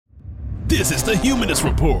This is the Humanist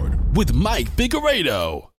Report with Mike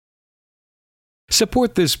Figueredo.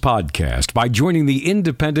 Support this podcast by joining the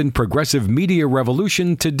independent progressive media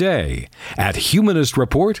revolution today at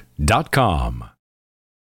humanistreport.com.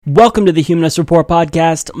 Welcome to the Humanist Report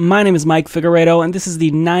podcast. My name is Mike Figueredo, and this is the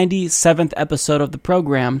 97th episode of the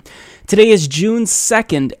program. Today is June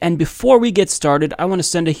 2nd, and before we get started, I want to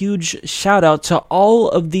send a huge shout out to all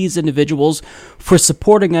of these individuals for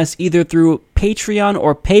supporting us either through Patreon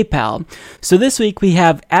or PayPal. So this week we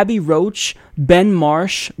have Abby Roach, Ben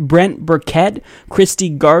Marsh, Brent Burkett, Christy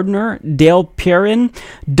Gardner, Dale Perrin,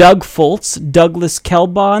 Doug Foltz, Douglas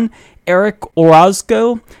Kelbon, Eric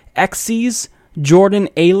Orozco, Exes, Jordan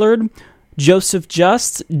Aylard, Joseph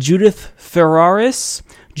Just, Judith Ferraris,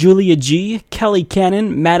 Julia G., Kelly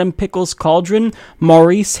Cannon, Madam Pickles Cauldron,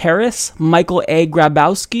 Maurice Harris, Michael A.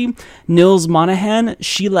 Grabowski, Nils Monahan,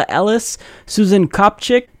 Sheila Ellis, Susan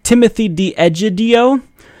Kopchik, Timothy D'Egidio,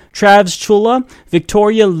 Travs Chula,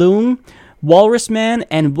 Victoria Loong, Walrus Man,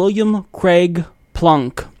 and William Craig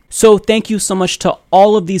Plunk. So thank you so much to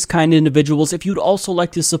all of these kind individuals. If you'd also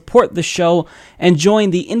like to support the show and join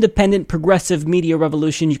the independent progressive media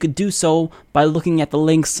revolution, you could do so by looking at the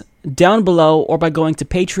links down below or by going to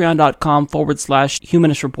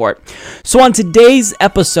patreon.com/Humanist Report. So on today's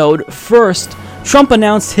episode, first, Trump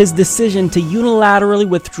announced his decision to unilaterally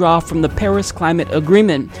withdraw from the Paris Climate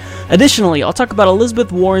Agreement. Additionally, I'll talk about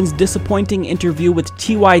Elizabeth Warren's disappointing interview with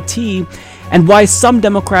TYT and why some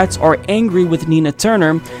Democrats are angry with Nina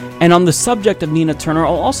Turner. And on the subject of Nina Turner,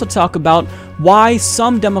 I'll also talk about why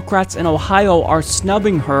some Democrats in Ohio are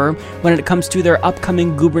snubbing her when it comes to their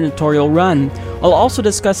upcoming gubernatorial run. I'll also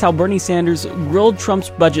discuss how Bernie Sanders grilled Trump's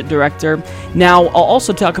budget director. Now, I'll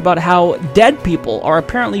also talk about how dead people are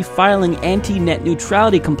apparently filing anti-net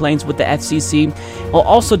neutrality complaints with the FCC. I'll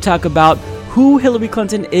also talk about who Hillary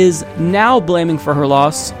Clinton is now blaming for her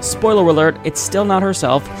loss. Spoiler alert, it's still not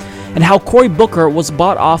herself. And how Cory Booker was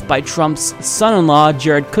bought off by Trump's son-in-law,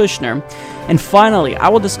 Jared Kushner. And finally, I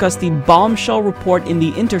will discuss the bombshell report in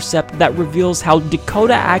The Intercept that reveals how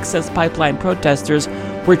Dakota Access Pipeline protesters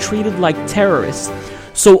were treated like terrorists.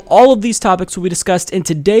 So all of these topics will be discussed in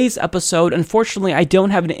today's episode. Unfortunately, I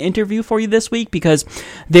don't have an interview for you this week because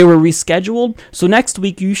they were rescheduled. So next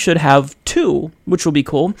week you should have two, which will be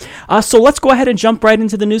cool. So let's go ahead and jump right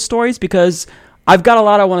into the news stories because I've got a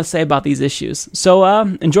lot I want to say about these issues. So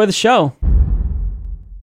enjoy the show.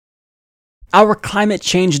 Our climate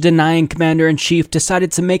change denying commander-in-chief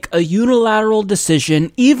decided to make a unilateral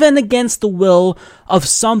decision, even against the will of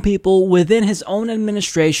some people within his own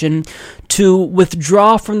administration, to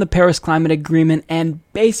withdraw from the Paris Climate Agreement and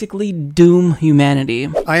basically doom humanity.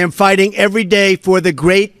 I am fighting every day for the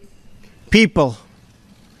great people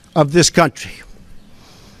of this country.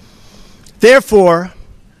 Therefore,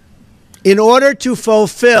 in order to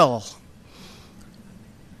fulfill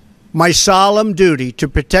my solemn duty to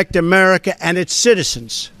protect America and its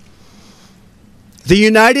citizens, the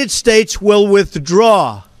United States will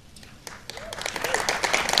withdraw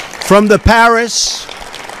from the Paris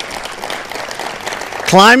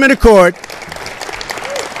Climate Accord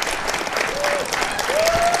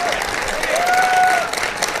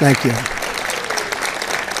Thank you.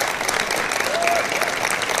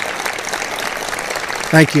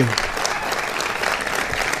 Thank you.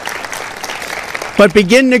 But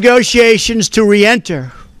begin negotiations to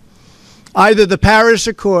re-enter either the Paris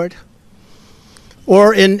Accord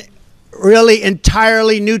or in really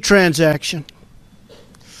entirely new transaction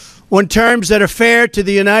on terms that are fair to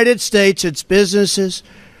the United States, its businesses,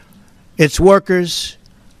 its workers,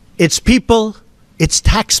 its people, its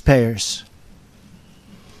taxpayers.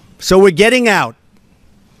 So we're getting out,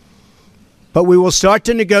 but we will start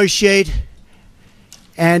to negotiate,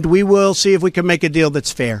 and we will see if we can make a deal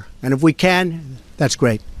that's fair. And if we can, that's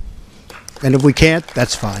great. And if we can't,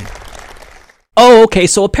 that's fine. Oh, okay,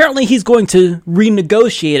 so apparently he's going to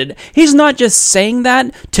renegotiate it. He's not just saying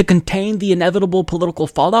that to contain the inevitable political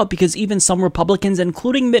fallout, because even some Republicans,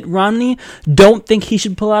 including Mitt Romney, don't think he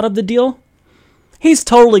should pull out of the deal. He's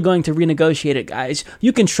totally going to renegotiate it, guys.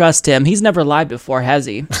 You can trust him. He's never lied before, has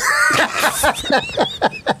he?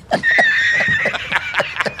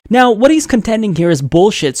 Now, what he's contending here is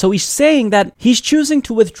bullshit. So he's saying that he's choosing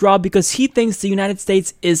to withdraw because he thinks the United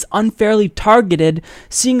States is unfairly targeted,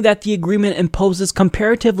 seeing that the agreement imposes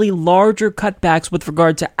comparatively larger cutbacks with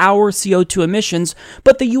regard to our CO2 emissions,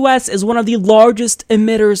 but the US is one of the largest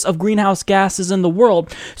emitters of greenhouse gases in the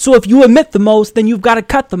world. So if you emit the most, then you've got to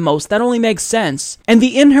cut the most. That only makes sense. And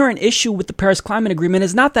the inherent issue with the Paris Climate Agreement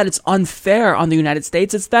is not that it's unfair on the United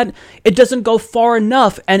States, it's that it doesn't go far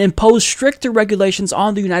enough and impose stricter regulations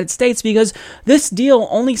on the United United States, because this deal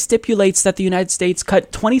only stipulates that the United States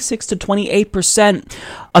cut 26 to 28%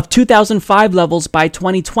 of 2005 levels by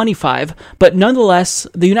 2025. But nonetheless,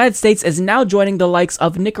 the United States is now joining the likes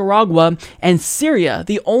of Nicaragua and Syria,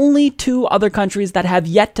 the only two other countries that have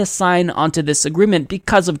yet to sign onto this agreement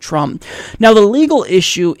because of Trump. Now, the legal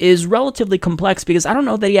issue is relatively complex because I don't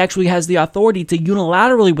know that he actually has the authority to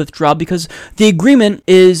unilaterally withdraw, because the agreement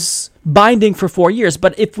is binding for 4 years.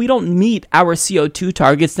 But if we don't meet our CO2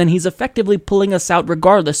 targets, then he's effectively pulling us out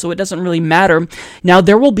regardless, so it doesn't really matter. Now,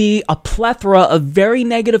 there will be a plethora of very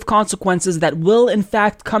negative consequences that will in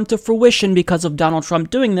fact come to fruition because of Donald Trump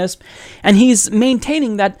doing this, and he's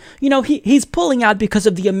maintaining that, he's pulling out because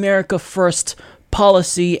of the America First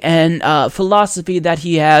policy and philosophy that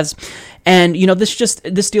he has. And,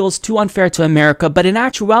 this deal is too unfair to America. But in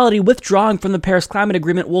actuality, withdrawing from the Paris Climate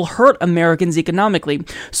Agreement will hurt Americans economically.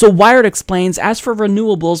 So Wired explains, as for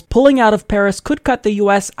renewables, pulling out of Paris could cut the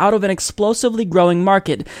U.S. out of an explosively growing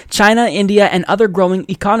market. China, India, and other growing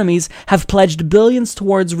economies have pledged billions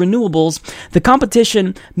towards renewables. The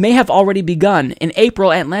competition may have already begun. In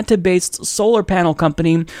April, Atlanta-based solar panel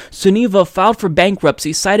company Suniva filed for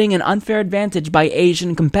bankruptcy, citing an unfair advantage by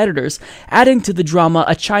Asian competitors. Adding to the drama,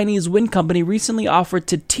 a Chinese wind company recently offered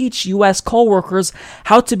to teach U.S. coal workers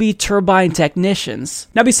how to be turbine technicians.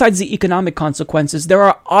 Now, besides the economic consequences, there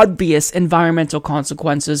are obvious environmental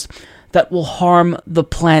consequences that will harm the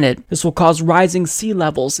planet. This will cause rising sea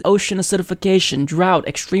levels, ocean acidification, drought,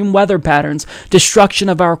 extreme weather patterns, destruction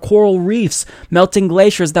of our coral reefs, melting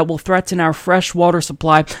glaciers that will threaten our fresh water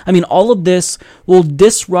supply. All of this will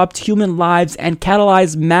disrupt human lives and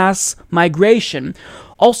catalyze mass migration.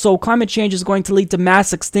 Also, climate change is going to lead to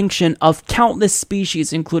mass extinction of countless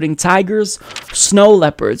species, including tigers, snow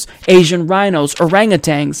leopards, Asian rhinos,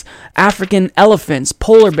 orangutans, African elephants,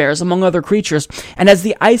 polar bears, among other creatures. And as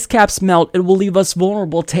the ice caps melt, it will leave us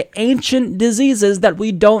vulnerable to ancient diseases that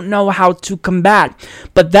we don't know how to combat.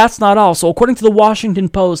 But that's not all. So according to the Washington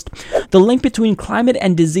Post, the link between climate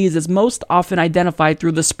and disease is most often identified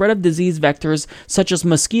through the spread of disease vectors such as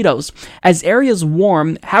mosquitoes. As areas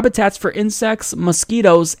warm, habitats for insects,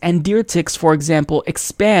 mosquitoes, and deer ticks, for example,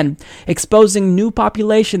 expand, exposing new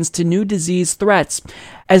populations to new disease threats.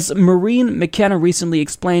 As Maureen McKenna recently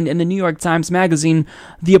explained in the New York Times Magazine,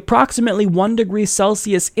 the approximately 1 degree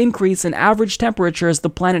Celsius increase in average temperatures the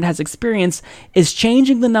planet has experienced is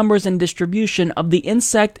changing the numbers and distribution of the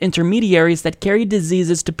insect intermediaries that carry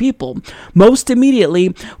diseases to people. Most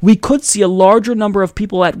immediately, we could see a larger number of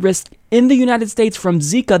people at risk in the United States from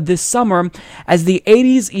Zika this summer as the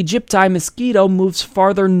Aedes aegypti mosquito moves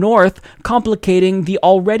farther north, complicating the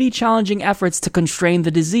already challenging efforts to constrain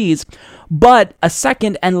the disease. But a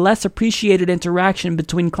second and less appreciated interaction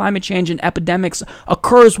between climate change and epidemics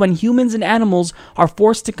occurs when humans and animals are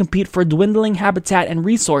forced to compete for dwindling habitat and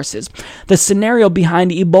resources. The scenario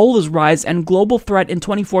behind Ebola's rise and global threat in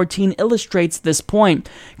 2014 illustrates this point.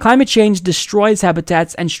 Climate change destroys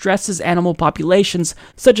habitats and stresses animal populations,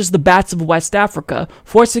 such as the bats of West Africa,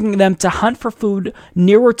 forcing them to hunt for food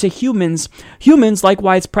nearer to humans. Humans,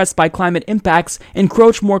 likewise pressed by climate impacts,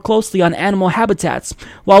 encroach more closely on animal habitats.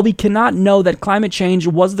 While we cannot know that climate change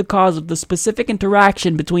was the cause of the specific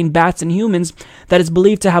interaction between bats and humans that is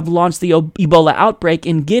believed to have launched the Ebola outbreak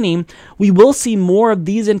in Guinea, we will see more of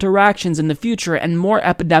these interactions in the future and more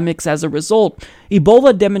epidemics as a result.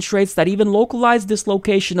 Ebola demonstrates that even localized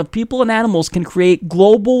dislocation of people and animals can create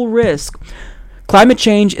global risk. Climate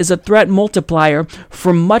change is a threat multiplier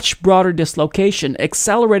for much broader dislocation,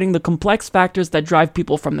 accelerating the complex factors that drive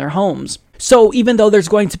people from their homes. So even though there's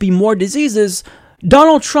going to be more diseases,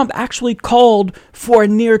 Donald Trump actually called for a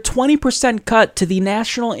near 20% cut to the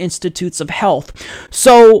National Institutes of Health.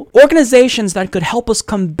 So organizations that could help us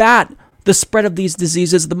combat the spread of these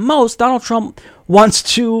diseases the most, Donald Trump wants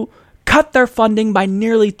to cut their funding by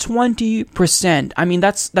nearly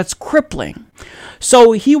 20%. That's crippling.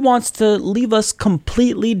 So he wants to leave us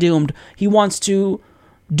completely doomed. He wants to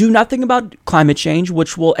do nothing about climate change,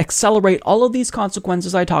 which will accelerate all of these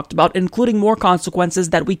consequences I talked about, including more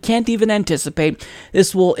consequences that we can't even anticipate.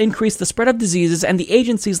 This will increase the spread of diseases, and the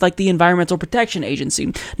agencies like the Environmental Protection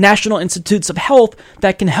Agency, National Institutes of Health,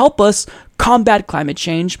 that can help us combat climate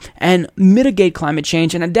change and mitigate climate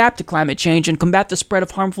change and adapt to climate change and combat the spread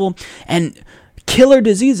of harmful and killer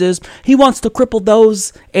diseases. He wants to cripple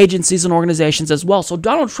those agencies and organizations as well. So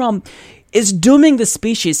Donald Trump is dooming the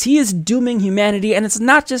species. He is dooming humanity, and it's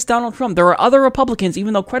not just Donald Trump. There are other Republicans,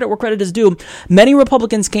 even though credit where credit is due. Many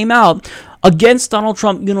Republicans came out against Donald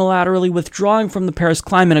Trump unilaterally withdrawing from the Paris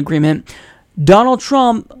Climate Agreement. Donald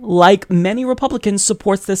Trump, like many Republicans,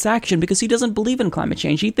 supports this action because he doesn't believe in climate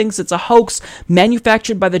change. He thinks it's a hoax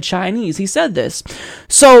manufactured by the Chinese. He said this.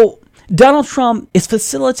 So Donald Trump is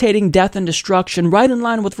facilitating death and destruction right in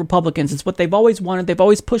line with Republicans. It's what they've always wanted. They've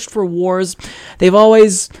always pushed for wars. They've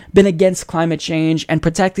always been against climate change and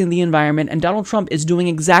protecting the environment. And Donald Trump is doing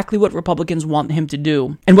exactly what Republicans want him to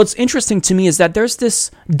do. And what's interesting to me is that there's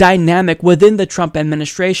this dynamic within the Trump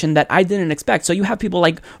administration that I didn't expect. So you have people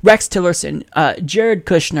like Rex Tillerson, Jared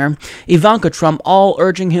Kushner, Ivanka Trump, all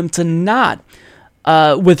urging him to not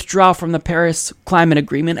withdraw from the Paris Climate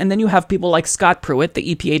Agreement. And then you have people like Scott Pruitt,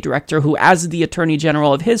 the EPA director, who, as the Attorney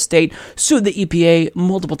General of his state, sued the EPA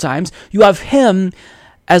multiple times. You have him,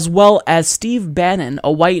 as well as Steve Bannon,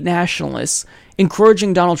 a white nationalist,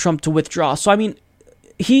 encouraging Donald Trump to withdraw. So, I mean,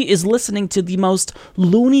 he is listening to the most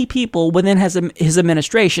loony people within his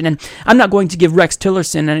administration. And I'm not going to give Rex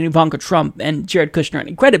Tillerson and Ivanka Trump and Jared Kushner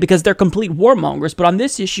any credit because they're complete warmongers. But on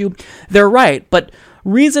this issue, they're right. But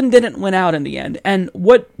reason didn't win out in the end. And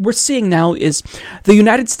what we're seeing now is the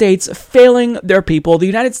United States failing their people, the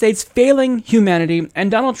United States failing humanity, and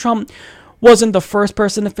Donald Trump wasn't the first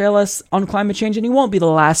person to fail us on climate change, and he won't be the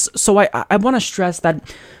last. So I want to stress that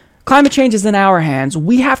climate change is in our hands.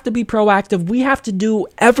 We have to be proactive. We have to do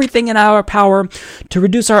everything in our power to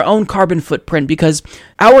reduce our own carbon footprint because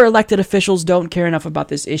our elected officials don't care enough about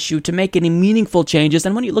this issue to make any meaningful changes.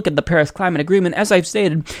 And when you look at the Paris Climate Agreement, as I've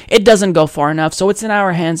stated, it doesn't go far enough. So it's in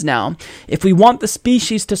our hands now. If we want the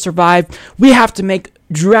species to survive, we have to make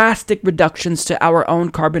drastic reductions to our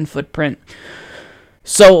own carbon footprint.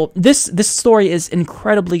 So this story is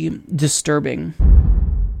incredibly disturbing.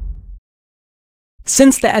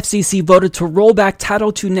 Since the FCC voted to roll back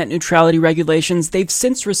Title II net neutrality regulations, they've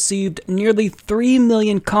since received nearly 3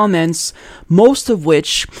 million comments, most of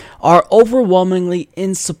which are overwhelmingly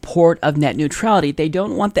in support of net neutrality. They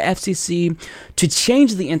don't want the FCC to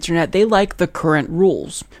change the internet. They like the current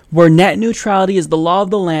rules, where net neutrality is the law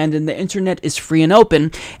of the land and the internet is free and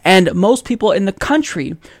open. And most people in the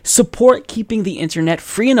country support keeping the internet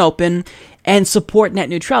free and open and support net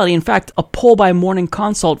neutrality. In fact, a poll by Morning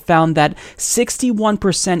Consult found that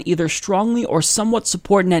 61% either strongly or somewhat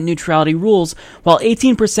support net neutrality rules, while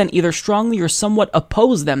 18% either strongly or somewhat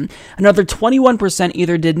oppose them. Another 21%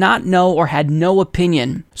 either did not know or had no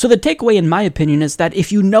opinion. So the takeaway, in my opinion, is that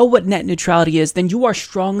if you know what net neutrality is, then you are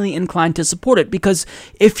strongly inclined to support it, because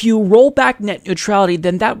if you roll back net neutrality,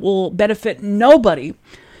 then that will benefit nobody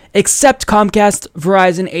except Comcast,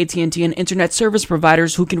 Verizon, AT&T, and internet service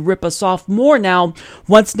providers who can rip us off more now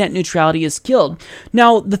once net neutrality is killed.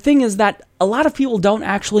 Now, the thing is that a lot of people don't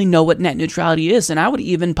actually know what net neutrality is, and I would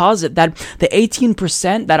even posit that the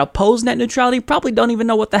 18% that oppose net neutrality probably don't even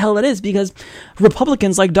know what the hell it is, because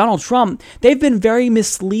Republicans like Donald Trump, they've been very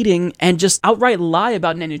misleading and just outright lie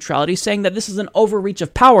about net neutrality, saying that this is an overreach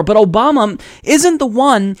of power. But Obama isn't the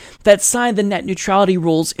one that signed the net neutrality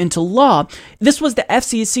rules into law. This was the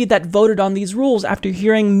FCC that voted on these rules after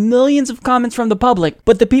hearing millions of comments from the public.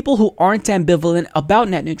 But the people who aren't ambivalent about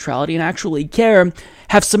net neutrality and actually care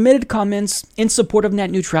have submitted comments in support of net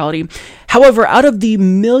neutrality. However, out of the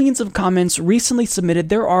millions of comments recently submitted,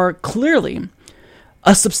 there are clearly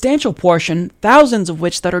a substantial portion, thousands of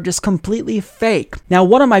which, that are just completely fake. Now,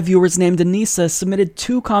 one of my viewers named Anissa submitted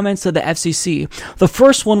 2 comments to the FCC. The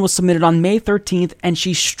first one was submitted on May 13th, and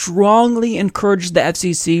she strongly encouraged the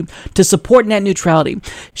FCC to support net neutrality.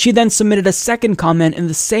 She then submitted a second comment in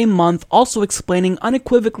the same month, also explaining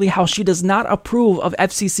unequivocally how she does not approve of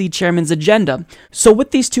FCC chairman's agenda. So with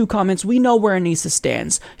these 2 comments, we know where Anissa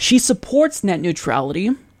stands. She supports net neutrality,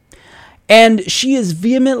 and she is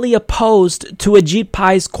vehemently opposed to Ajit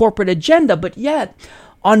Pai's corporate agenda. But yet,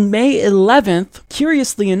 on May 11th,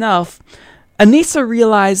 curiously enough, Anissa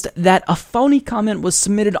realized that a phony comment was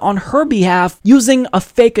submitted on her behalf using a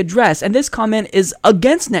fake address, and this comment is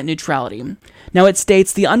against net neutrality. Now, it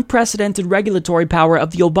states the unprecedented regulatory power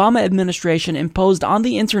of the Obama administration imposed on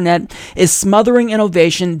the internet is smothering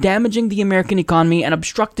innovation, damaging the American economy, and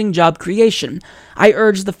obstructing job creation. I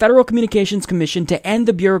urge the Federal Communications Commission to end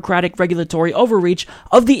the bureaucratic regulatory overreach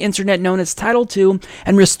of the internet known as Title II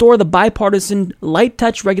and restore the bipartisan,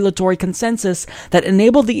 light-touch regulatory consensus that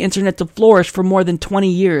enabled the internet to flourish for more than 20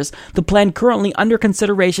 years. The plan currently under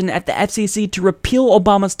consideration at the FCC to repeal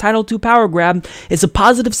Obama's Title II power grab is a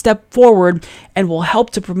positive step forward and will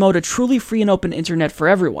help to promote a truly free and open internet for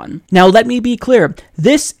everyone. Now, let me be clear.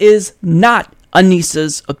 This is not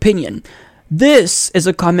Anissa's opinion. This is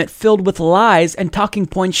a comment filled with lies and talking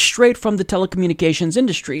points straight from the telecommunications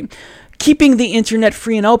industry. keeping the internet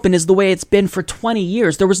free and open is the way it's been for 20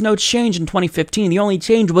 years. There was no change in 2015. The only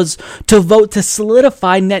change was to vote to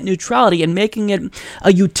solidify net neutrality and making it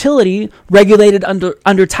a utility regulated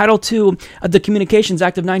under Title II of the Communications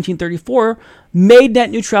Act of 1934, made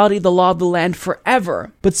net neutrality the law of the land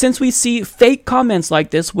forever. But since we see fake comments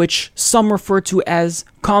like this, which some refer to as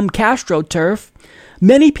Comcastro turf,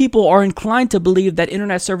 many people are inclined to believe that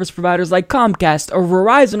internet service providers like Comcast or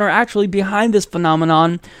Verizon are actually behind this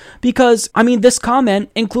phenomenon because, this comment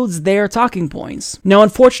includes their talking points. Now,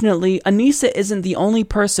 unfortunately, Anissa isn't the only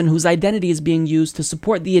person whose identity is being used to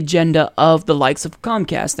support the agenda of the likes of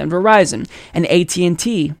Comcast and Verizon and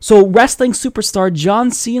AT&T. So, wrestling superstar John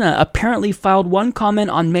Cena apparently filed one comment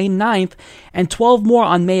on May 9th and 12 more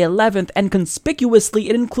on May 11th, and conspicuously,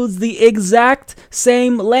 it includes the exact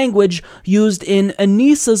same language used in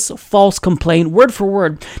Anissa's false complaint, word for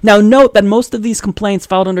word. Now, note that most of these complaints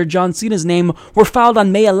filed under John Cena's name were filed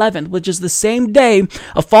on May 11th, which is the same day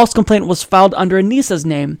a false complaint was filed under Anissa's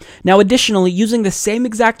name. Now, additionally, using the same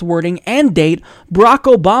exact wording and date,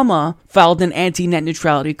 Barack Obama filed an anti-net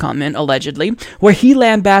neutrality comment, allegedly, where he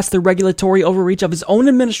lambasted the regulatory overreach of his own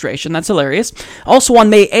administration. That's hilarious. Also on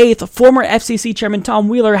May 8th, former FCC Chairman Tom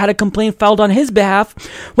Wheeler had a complaint filed on his behalf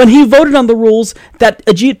when he voted on the rules that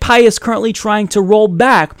Ajit Pai is currently trying to roll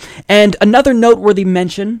back. And another noteworthy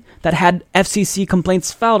mention that had FCC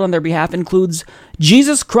complaints filed on their behalf includes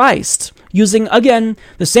Jesus Christ, using, again,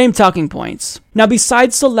 the same talking points. Now,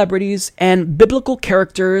 besides celebrities and biblical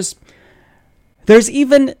characters, there's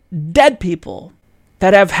even dead people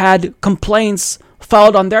that have had complaints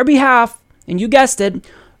filed on their behalf, and you guessed it,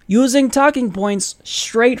 using talking points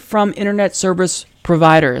straight from internet service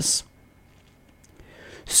providers.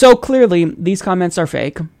 So clearly, these comments are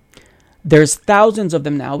fake. There's thousands of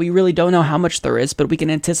them now. We really don't know how much there is, but we can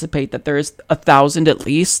anticipate that there's 1,000 at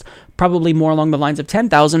least, probably more along the lines of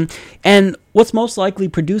 10,000. And what's most likely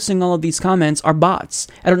producing all of these comments are bots.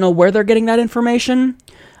 I don't know where they're getting that information,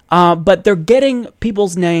 but they're getting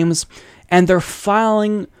people's names and they're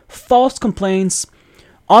filing false complaints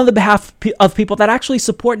on the behalf of people that actually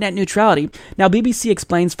support net neutrality. Now, BBC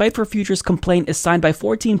explains Fight for Future's complaint is signed by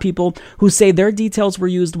 14 people who say their details were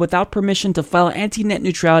used without permission to file anti-net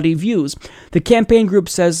neutrality views. The campaign group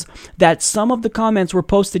says that some of the comments were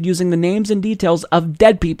posted using the names and details of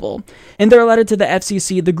dead people. In their letter to the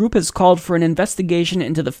FCC, the group has called for an investigation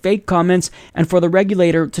into the fake comments and for the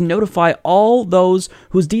regulator to notify all those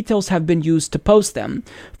whose details have been used to post them.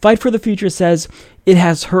 Fight for the Future says it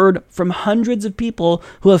has heard from hundreds of people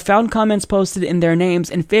who have found comments posted in their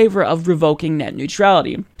names in favor of revoking net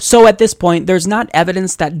neutrality. So at this point, there's not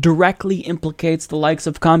evidence that directly implicates the likes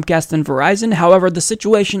of Comcast and Verizon. However, the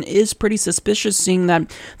situation is pretty suspicious, seeing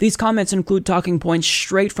that these comments include talking points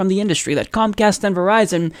straight from the industry that Comcast and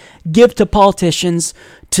Verizon give to politicians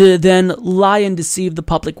to then lie and deceive the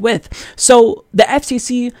public with. So the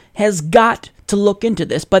FCC has got to look into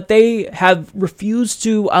this, but they have refused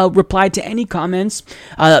to reply to any comments.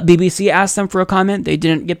 BBC asked them for a comment. They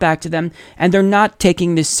didn't get back to them, and they're not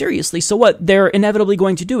taking this seriously. So what they're inevitably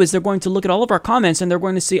going to do is they're going to look at all of our comments, and they're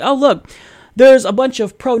going to see, oh, look, there's a bunch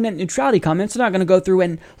of pro-net neutrality comments. They're not going to go through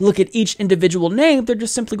and look at each individual name. They're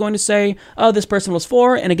just simply going to say, oh, this person was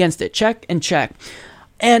for and against it. Check and check.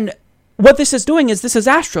 And what this is doing is this is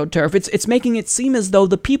AstroTurf. It's making it seem as though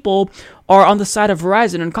the people are on the side of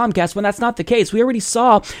Verizon and Comcast when that's not the case. We already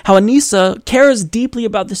saw how Anissa cares deeply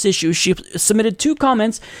about this issue. She submitted 2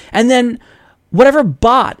 comments, and then whatever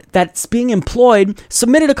bot that's being employed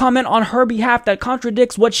submitted a comment on her behalf that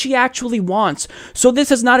contradicts what she actually wants. So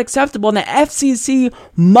this is not acceptable, and the FCC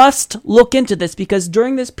must look into this, because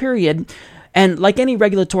during this period, and like any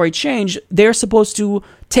regulatory change, they're supposed to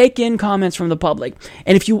take in comments from the public.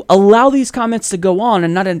 And if you allow these comments to go on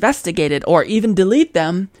and not investigate it or even delete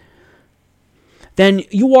them, then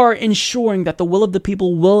you are ensuring that the will of the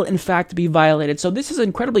people will in fact be violated. So this is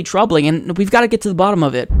incredibly troubling, and we've got to get to the bottom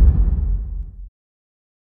of it.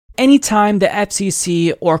 Anytime the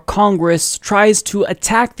FCC or Congress tries to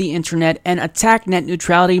attack the internet and attack net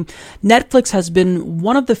neutrality, Netflix has been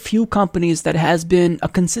one of the few companies that has been a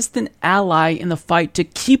consistent ally in the fight to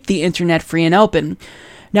keep the internet free and open.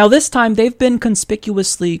 Now, this time, they've been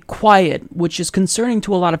conspicuously quiet, which is concerning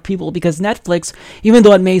to a lot of people, because Netflix, even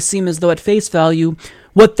though it may seem as though at face value,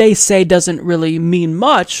 what they say doesn't really mean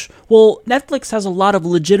much, well, Netflix has a lot of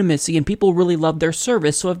legitimacy and people really love their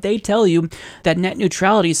service. So if they tell you that net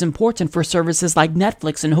neutrality is important for services like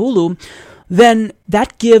Netflix and Hulu, then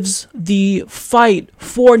that gives the fight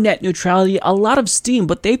for net neutrality a lot of steam.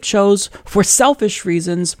 But they chose, for selfish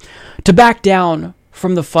reasons, to back down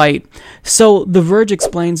from the fight. So The Verge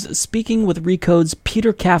explains, speaking with Recode's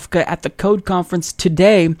Peter Kafka at the Code conference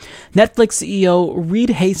today, Netflix CEO Reed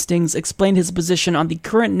Hastings explained his position on the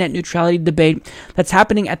current net neutrality debate that's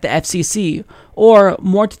happening at the FCC. Or,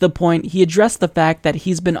 more to the point, he addressed the fact that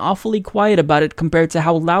he's been awfully quiet about it compared to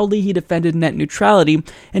how loudly he defended net neutrality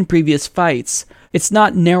in previous fights. It's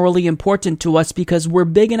not narrowly important to us because we're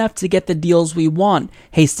big enough to get the deals we want,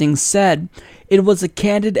 Hastings said. It was a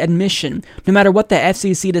candid admission. No matter what the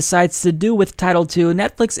FCC decides to do with Title II,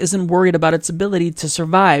 Netflix isn't worried about its ability to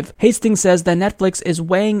survive. Hastings says that Netflix is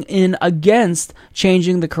weighing in against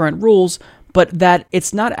changing the current rules, but that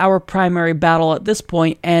it's not our primary battle at this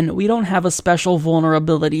point, and we don't have a special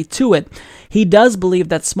vulnerability to it. He does believe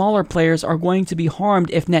that smaller players are going to be harmed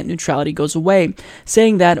if net neutrality goes away,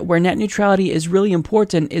 saying that where net neutrality is really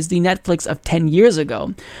important is the Netflix of 10 years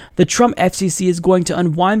ago. The Trump FCC is going to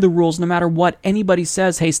unwind the rules no matter what anybody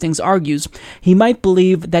says, Hastings argues. He might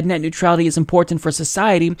believe that net neutrality is important for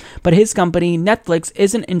society, but his company, Netflix,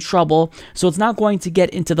 isn't in trouble, so it's not going to get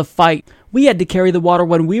into the fight. We had to carry the water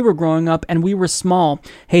when we were growing up, and we were small,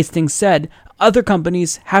 Hastings said. Other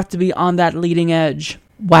companies have to be on that leading edge.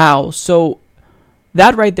 Wow, so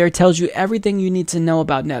that right there tells you everything you need to know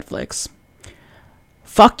about Netflix.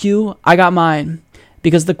 Fuck you, I got mine.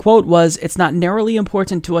 Because the quote was, it's not narrowly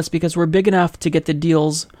important to us because we're big enough to get the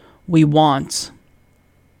deals we want.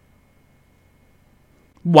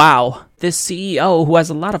 Wow, this CEO who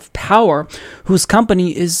has a lot of power, whose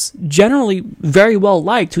company is generally very well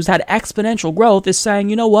liked, who's had exponential growth, is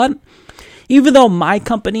saying, you know what? Even though my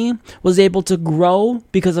company was able to grow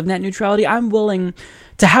because of net neutrality, I'm willing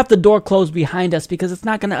to have the door closed behind us because it's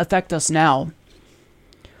not going to affect us now.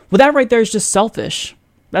 Well, that right there is just selfish.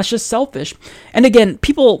 That's just selfish. And again,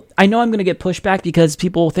 people, I know I'm going to get pushback because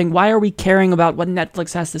people think, why are we caring about what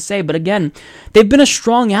Netflix has to say? But again, they've been a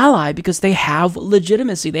strong ally because they have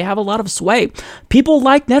legitimacy. They have a lot of sway. People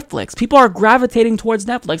like Netflix. People are gravitating towards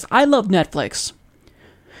Netflix. I love Netflix.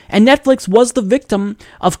 And Netflix was the victim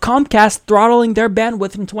of Comcast throttling their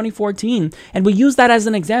bandwidth in 2014. And we use that as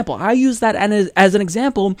an example. I use that as an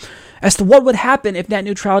example as to what would happen if net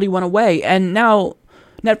neutrality went away. And now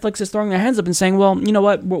Netflix is throwing their hands up and saying, well, you know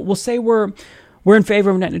what, we'll say we're in favor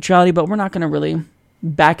of net neutrality, but we're not going to really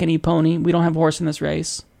back any pony. We don't have a horse in this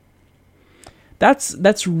race.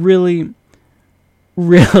 That's really,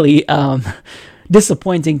 really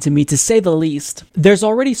disappointing to me, to say the least. There's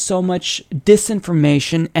already so much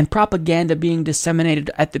disinformation and propaganda being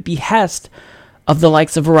disseminated at the behest of the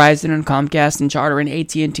likes of Verizon and Comcast and Charter and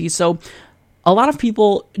AT&T. So a lot of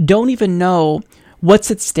people don't even know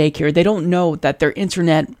what's at stake here. They don't know that their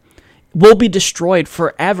internet will be destroyed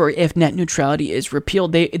forever if net neutrality is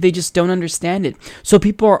repealed. They just don't understand it. So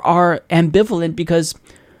people are ambivalent because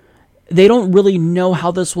they don't really know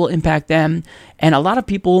how this will impact them. And a lot of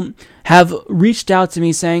people have reached out to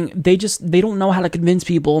me saying they don't know how to convince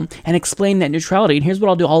people and explain net neutrality. And here's what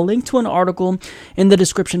I'll do. I'll link to an article in the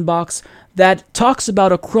description box that talks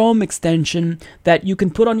about a Chrome extension that you can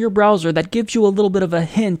put on your browser that gives you a little bit of a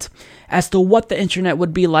hint as to what the internet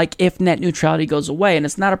would be like if net neutrality goes away. And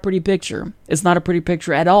it's not a pretty picture. It's not a pretty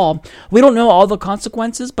picture at all. We don't know all the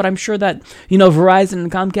consequences, but I'm sure that, Verizon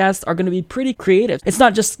and Comcast are going to be pretty creative. It's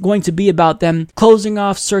not just going to be about them closing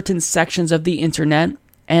off certain sections of the internet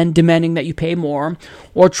and demanding that you pay more,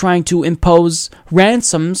 or trying to impose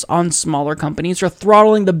ransoms on smaller companies, or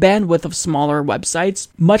throttling the bandwidth of smaller websites.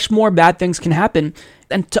 Much more bad things can happen.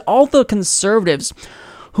 And to all the conservatives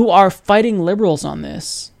who are fighting liberals on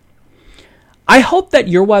this, I hope that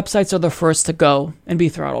your websites are the first to go and be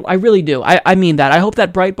throttled. I really do. I mean that. I hope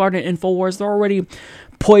that Breitbart and InfoWars, they're already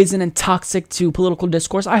poison and toxic to political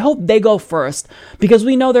discourse. I hope they go first because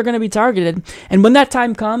we know they're going to be targeted. And when that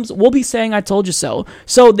time comes, we'll be saying, I told you so.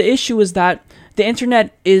 So the issue is that the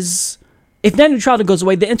internet is, if net neutrality goes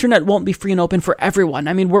away, the internet won't be free and open for everyone.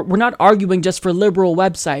 I mean, we're not arguing just for liberal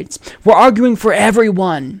websites. We're arguing for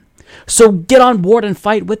everyone. So get on board and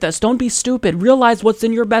fight with us. Don't be stupid. Realize what's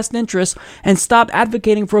in your best interest and stop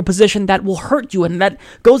advocating for a position that will hurt you and that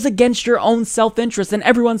goes against your own self-interest and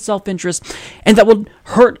everyone's self-interest and that will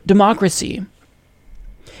hurt democracy.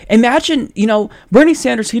 Imagine, Bernie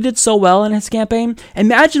Sanders, he did so well in his campaign.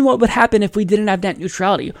 Imagine what would happen if we didn't have net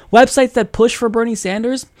neutrality. Websites that push for Bernie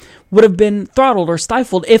Sanders would have been throttled or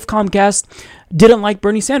stifled if Comcast didn't like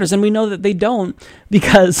Bernie Sanders. And we know that they don't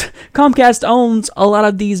because Comcast owns a lot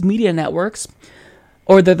of these media networks,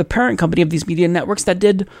 or they're the parent company of these media networks that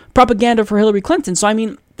did propaganda for Hillary Clinton.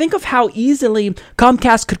 So, think of how easily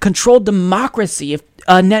Comcast could control democracy if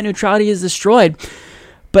net neutrality is destroyed.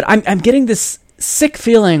 But I'm getting this sick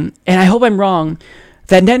feeling, and I hope I'm wrong,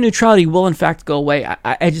 that net neutrality will in fact go away.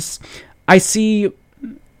 I see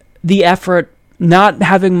the effort not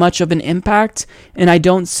having much of an impact, and I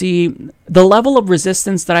don't see the level of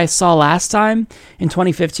resistance that I saw last time in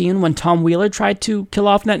 2015 when Tom Wheeler tried to kill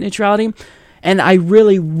off net neutrality. And I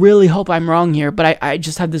really, really hope I'm wrong here, but I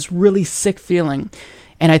just have this really sick feeling,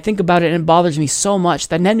 and I think about it and it bothers me so much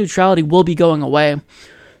that net neutrality will be going away.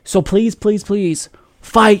 So please, please, please,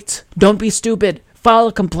 fight. Don't be stupid. File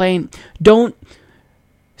a complaint. Don't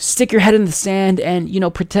stick your head in the sand and,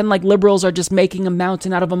 pretend like liberals are just making a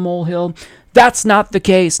mountain out of a molehill. That's not the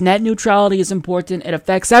case. Net neutrality is important. It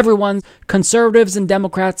affects everyone, conservatives and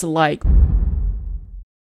Democrats alike.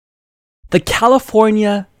 The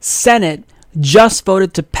California Senate just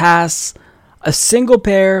voted to pass a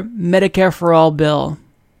single-payer Medicare for All bill.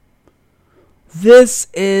 This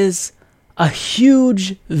is a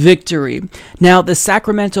huge victory. Now, the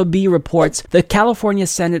Sacramento Bee reports the California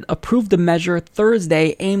Senate approved the measure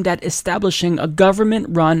Thursday aimed at establishing a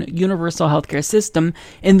government-run universal healthcare system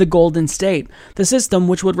in the Golden State. The system,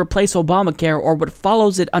 which would replace Obamacare or what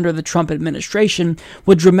follows it under the Trump administration,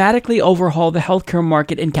 would dramatically overhaul the healthcare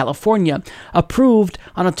market in California. Approved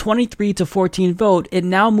on a 23-14 vote, it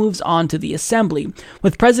now moves on to the Assembly.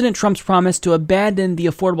 With President Trump's promise to abandon the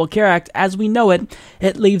Affordable Care Act as we know it,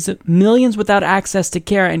 it leaves millions without access to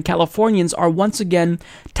care, and Californians are once again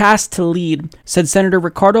tasked to lead, said Senator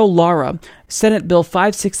Ricardo Lara. Senate Bill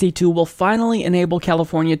 562 will finally enable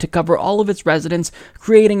California to cover all of its residents,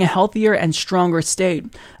 creating a healthier and stronger state.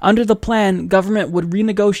 Under the plan, government would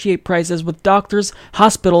renegotiate prices with doctors,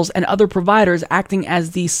 hospitals, and other providers acting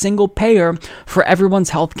as the single payer for everyone's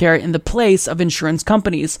health care in the place of insurance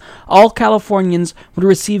companies. All Californians would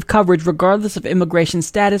receive coverage regardless of immigration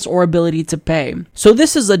status or ability to pay. So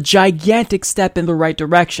this is a gigantic step in the right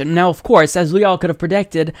direction. Now, of course, as we all could have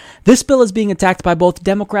predicted, this bill is being attacked by both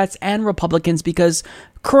Democrats and Republicans because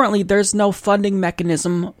currently there's no funding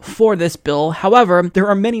mechanism for this bill. However, there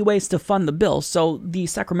are many ways to fund the bill. So the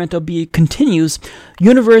Sacramento Bee continues.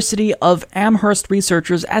 University of Amherst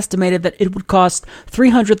researchers estimated that it would cost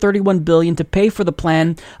 $331 billion to pay for the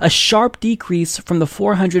plan, a sharp decrease from the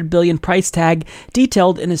 $400 billion price tag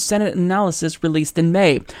detailed in a Senate analysis released in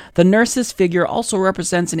May. The nurses' figure also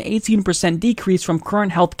represents an 18% decrease from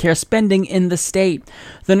current healthcare spending in the state.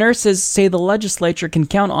 The nurses say the legislature can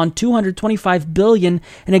count on $225 billion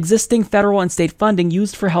in existing federal and state funding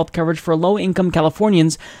used for health coverage for low-income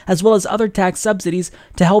Californians, as well as other tax subsidies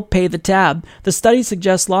to help pay the tab. The study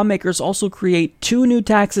suggests lawmakers also create two new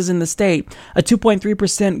taxes in the state, a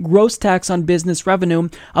 2.3% gross tax on business revenue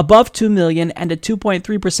above $2 million and a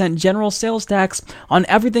 2.3% general sales tax on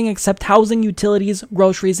everything except housing, utilities,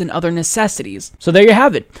 groceries, and other necessities. So there you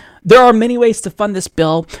have it. There are many ways to fund this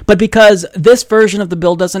bill, but because this version of the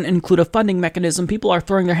bill doesn't include a funding mechanism, people are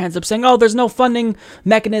throwing their hands up saying, oh, there's no funding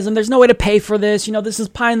mechanism, there's no way to pay for this, this is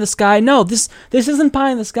pie in the sky. No, this isn't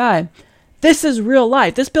pie in the sky. This is real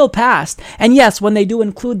life. This bill passed. And yes, when they do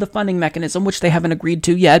include the funding mechanism, which they haven't agreed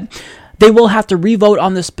to yet, they will have to re-vote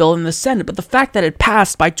on this bill in the Senate. But the fact that it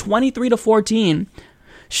passed by 23-14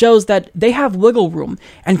 shows that they have wiggle room.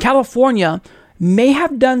 And California may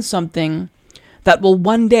have done something that will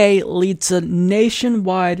one day lead to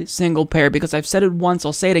nationwide single payer, because I've said it once,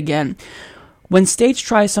 I'll say it again. When states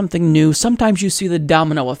try something new, sometimes you see the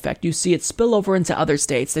domino effect. You see it spill over into other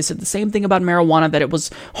states. They said the same thing about marijuana, that it was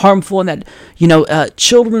harmful and that,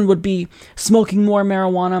 children would be smoking more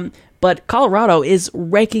marijuana. But Colorado is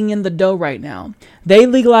raking in the dough right now. They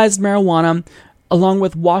legalized marijuana along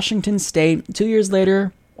with Washington State. 2 years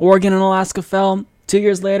later, Oregon and Alaska fell. 2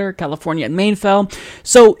 years later, California and Maine fell.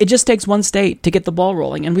 So it just takes one state to get the ball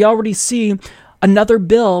rolling. And we already see another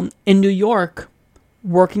bill in New York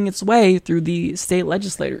working its way through the state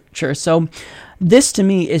legislature. So this, to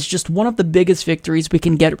me, is just one of the biggest victories we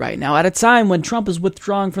can get right now. At a time when Trump is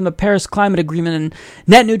withdrawing from the Paris Climate Agreement and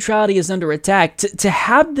net neutrality is under attack, to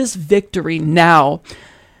have this victory now,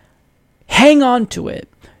 hang on to it.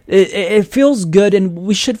 It feels good, and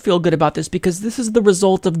we should feel good about this, because this is the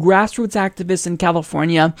result of grassroots activists in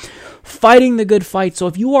California fighting the good fight. So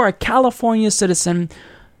if you are a California citizen,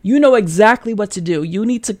 you know exactly what to do. You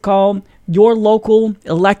need to call your local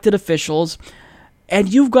elected officials,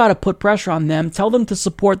 and you've got to put pressure on them. Tell them to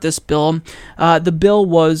support this bill. The bill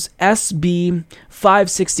was SB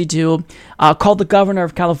 562. Call the governor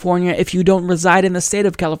of California if you don't reside in the state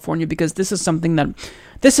of California, because this is something that...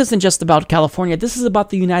 This isn't just about California. This is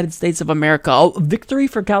about the United States of America. A victory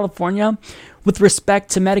for California with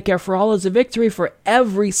respect to Medicare for All is a victory for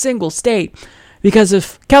every single state. Because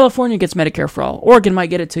if California gets Medicare for All, Oregon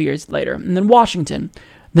might get it 2 years later, and then Washington,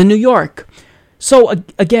 then New York. So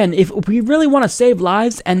again, if we really want to save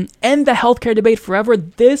lives and end the healthcare debate forever,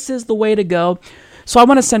 this is the way to go. So I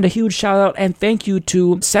want to send a huge shout out and thank you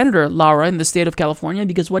to Senator Lara in the state of California,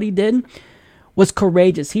 because what he did was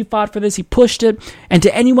courageous. He fought for this, he pushed it, and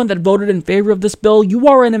to anyone that voted in favor of this bill, you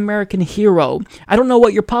are an American hero. I don't know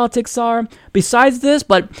what your politics are besides this,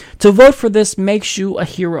 but to vote for this makes you a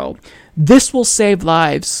hero. This will save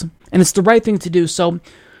lives, and it's the right thing to do. So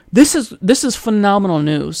this is phenomenal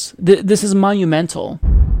news. This is monumental.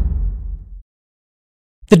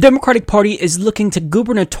 The Democratic Party is looking to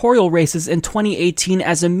gubernatorial races in 2018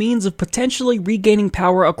 as a means of potentially regaining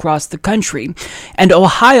power across the country. And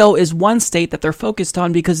Ohio is one state that they're focused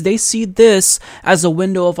on because they see this as a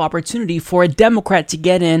window of opportunity for a Democrat to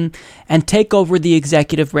get in and take over the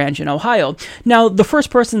executive branch in Ohio. Now, the first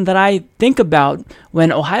person that I think about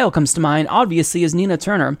when Ohio comes to mind, obviously, is Nina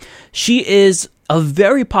Turner. She is a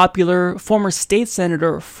very popular former state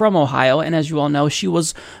senator from Ohio, and as you all know, she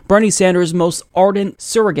was Bernie Sanders' most ardent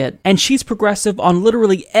surrogate, and she's progressive on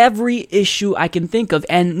literally every issue I can think of,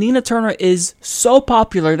 and Nina Turner is so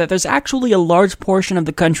popular that there's actually a large portion of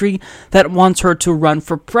the country that wants her to run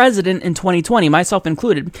for president in 2020, myself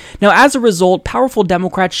included. Now, as a result, powerful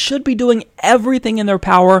Democrats should be doing everything in their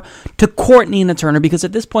power to court Nina Turner, because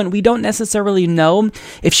at this point, we don't necessarily know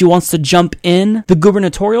if she wants to jump in the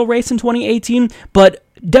gubernatorial race in 2018, but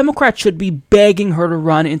Democrats should be begging her to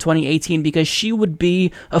run in 2018 because she would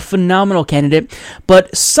be a phenomenal candidate.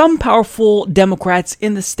 But some powerful Democrats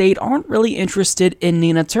in the state aren't really interested in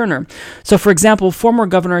Nina Turner. So, for example, former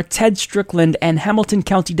Governor Ted Strickland and Hamilton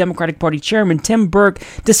County Democratic Party Chairman Tim Burke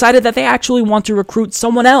decided that they actually want to recruit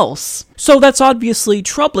someone else. So that's obviously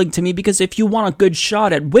troubling to me, because if you want a good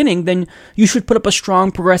shot at winning, then you should put up a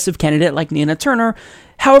strong progressive candidate like Nina Turner.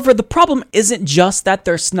 However, the problem isn't just that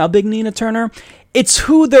they're snubbing Nina Turner. It's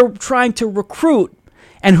who they're trying to recruit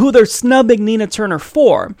and who they're snubbing Nina Turner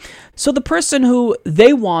for. So the person who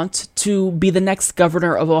they want to be the next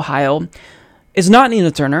governor of Ohio is not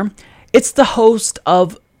Nina Turner. It's the host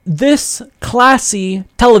of this classy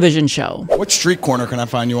television show. What street corner can I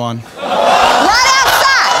find you on? Right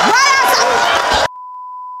outside! Right outside!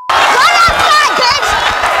 Right outside, bitch!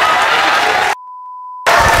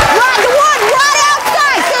 Right, the one right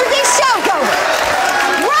outside! Soon as this show's over!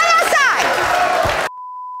 Right outside!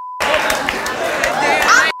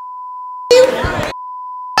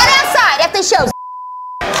 Right outside after the show's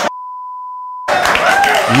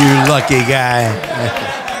You lucky guy.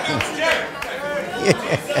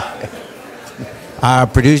 Our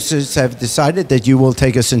producers have decided that you will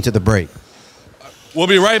take us into the break. We'll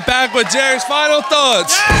be right back with Jerry's final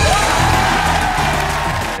thoughts.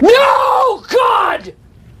 No, God!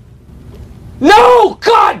 No,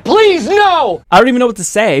 God, please, no! I don't even know what to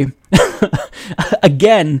say.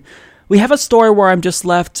 Again, we have a story where I'm just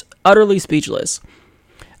left utterly speechless.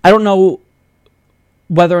 I don't know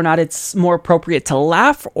whether or not it's more appropriate to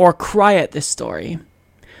laugh or cry at this story.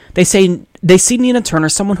 They say they see Nina Turner,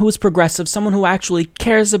 someone who is progressive, someone who actually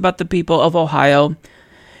cares about the people of Ohio,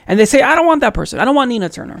 and they say, I don't want that person. I don't want Nina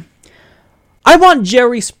Turner. I want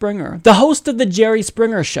Jerry Springer, the host of the Jerry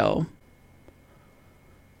Springer Show.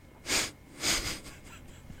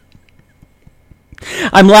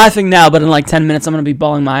 I'm laughing now, but in like 10 minutes, I'm going to be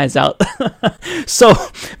bawling my eyes out. So,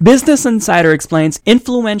 Business Insider explains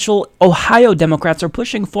influential Ohio Democrats are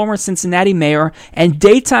pushing former Cincinnati mayor and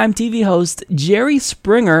daytime TV host Jerry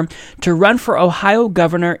Springer to run for Ohio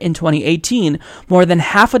governor in 2018. More than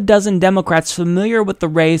half a dozen Democrats familiar with the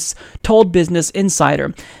race told Business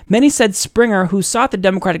Insider. Many said Springer, who sought the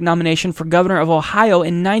Democratic nomination for governor of Ohio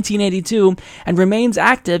in 1982 and remains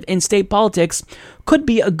active in state politics, could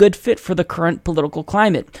be a good fit for the current political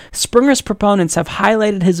climate. Springer's proponents have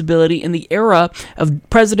highlighted his ability in the era of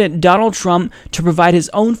President Donald Trump to provide his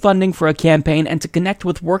own funding for a campaign and to connect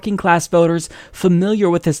with working-class voters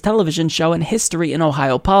familiar with his television show and history in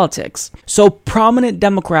Ohio politics. So prominent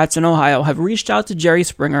Democrats in Ohio have reached out to Jerry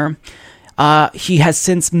Springer. He has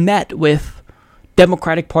since met with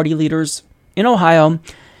Democratic Party leaders in Ohio,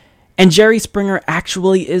 and Jerry Springer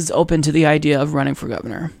actually is open to the idea of running for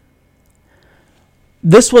governor.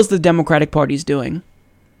 This was the Democratic Party's doing.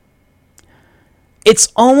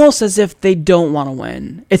 It's almost as if they don't want to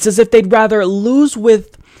win. It's as if they'd rather lose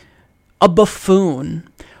with a buffoon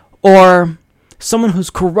or someone who's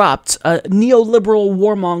corrupt, a neoliberal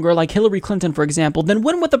warmonger like Hillary Clinton, for example, than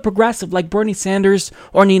win with a progressive like Bernie Sanders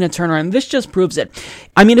or Nina Turner. And this just proves it.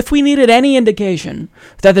 I mean, if we needed any indication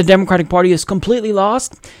that the Democratic Party is completely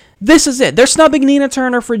lost, this is it. They're snubbing Nina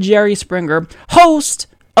Turner for Jerry Springer, host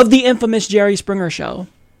of the infamous Jerry Springer Show.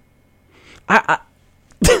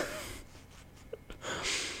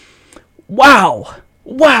 Wow.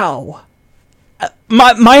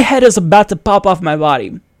 My head is about to pop off my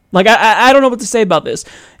body. Like, I don't know what to say about this.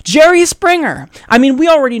 Jerry Springer. I mean, we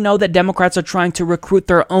already know that Democrats are trying to recruit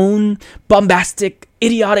their own bombastic,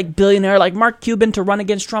 idiotic billionaire like Mark Cuban to run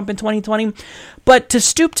against Trump in 2020. But to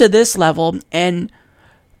stoop to this level and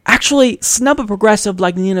actually snub a progressive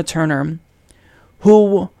like Nina Turner,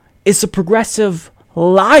 who is a progressive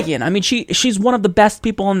lion. I mean, she's one of the best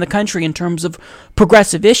people in the country in terms of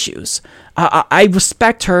progressive issues. I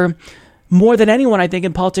respect her more than anyone, I think,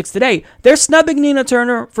 in politics today. They're snubbing Nina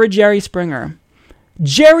Turner for Jerry Springer.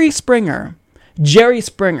 Jerry Springer.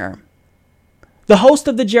 The host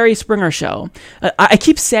of the Jerry Springer Show. I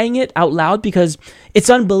keep saying it out loud because it's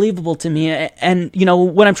unbelievable to me. And, you know,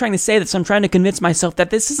 when I'm trying to say this, I'm trying to convince myself that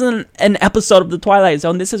this isn't an episode of The Twilight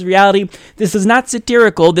Zone. This is reality. This is not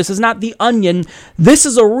satirical. This is not The Onion. This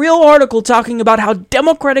is a real article talking about how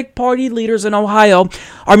Democratic Party leaders in Ohio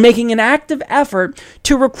are making an active effort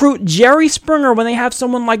to recruit Jerry Springer when they have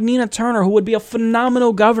someone like Nina Turner, who would be a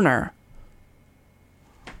phenomenal governor.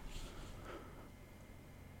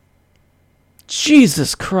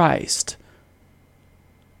 Jesus Christ.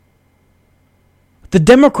 The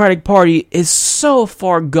Democratic Party is so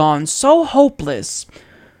far gone, so hopeless,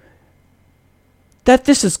 that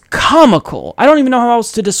this is comical. I don't even know how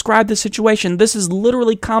else to describe the situation. This is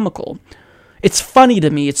literally comical. It's funny to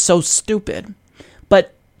me. It's so stupid.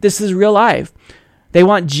 But this is real life. They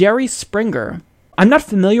want Jerry Springer. I'm not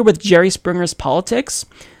familiar with Jerry Springer's politics.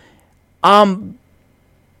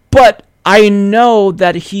 But I know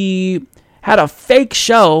that he had a fake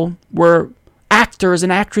show where actors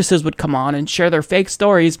and actresses would come on and share their fake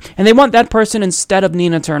stories, and they want that person instead of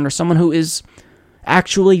Nina Turner, someone who is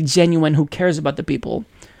actually genuine, who cares about the people.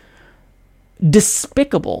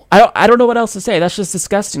 Despicable. I don't know what else to say. That's just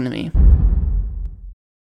disgusting to me.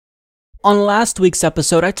 On last week's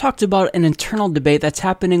episode, I talked about an internal debate that's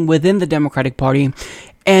happening within the Democratic Party,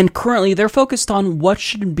 and currently they're focused on what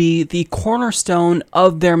should be the cornerstone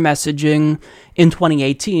of their messaging in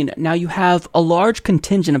 2018. Now, you have a large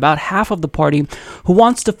contingent, about half of the party, who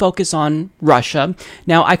wants to focus on Russia.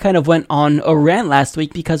 Now, I kind of went on a rant last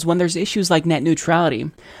week because when there's issues like net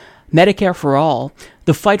neutrality, Medicare for all,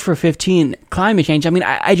 the fight for 15, climate change, I mean,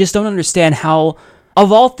 I just don't understand how, of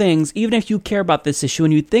all things, even if you care about this issue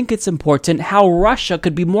and you think it's important, how Russia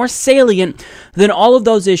could be more salient than all of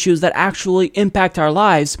those issues that actually impact our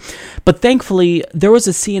lives. But thankfully, there was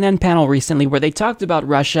a CNN panel recently where they talked about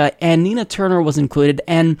Russia, and Nina Turner was included,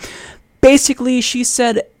 and basically she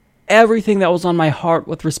said everything that was on my heart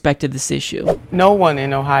with respect to this issue. No one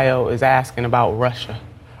in Ohio is asking about Russia.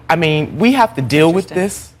 I mean, we have to deal with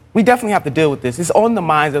this. We definitely have to deal with this. It's on the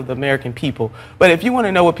minds of the American people. But if you want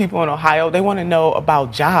to know what people in Ohio, they want to know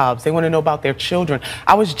about jobs. They want to know about their children.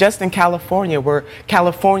 I was just in California, where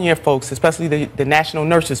California folks, especially the national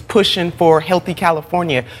nurses, pushing for healthy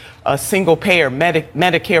California, a single payer,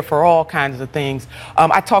 Medicare for all kinds of things.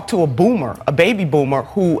 I talked to a baby boomer,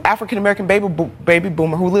 African-American baby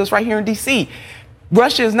boomer who lives right here in D.C.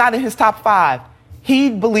 Russia is not in his top 5.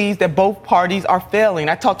 He believes that both parties are failing.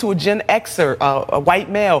 I talked to a Gen Xer, a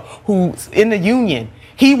white male who's in the union.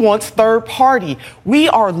 He wants third party. We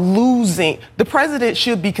are losing. The president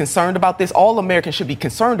should be concerned about this. All Americans should be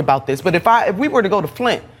concerned about this. But if we were to go to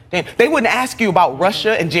Flint, then they wouldn't ask you about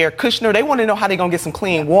Russia and Jared Kushner. They want to know how they're going to get some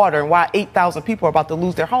clean water and why 8,000 people are about to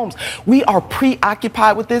lose their homes. We are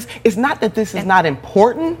preoccupied with this. It's not that this is not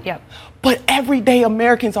important. Yep. But everyday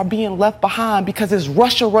Americans are being left behind because it's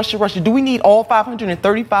Russia, Russia, Russia. Do we need all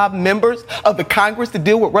 535 members of the Congress to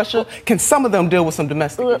deal with Russia? Can some of them deal with some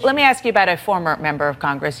domestic issues? Let me ask you about a former member of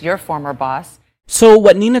Congress, your former boss. So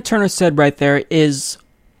what Nina Turner said right there is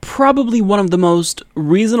probably one of the most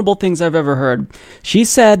reasonable things I've ever heard. She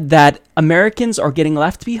said that Americans are getting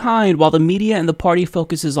left behind while the media and the party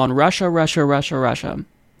focuses on Russia, Russia, Russia, Russia.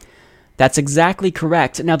 That's exactly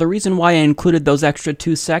correct. Now, the reason why I included those extra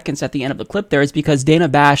 2 seconds at the end of the clip there is because Dana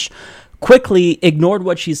Bash quickly ignored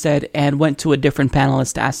what she said and went to a different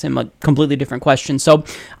panelist to ask him a completely different question. So,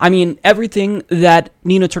 I mean, everything that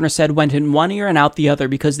Nina Turner said went in one ear and out the other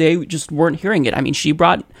because they just weren't hearing it. I mean, she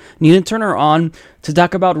brought Nina Turner on to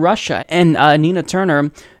talk about Russia, and Nina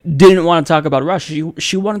Turner didn't want to talk about Russia.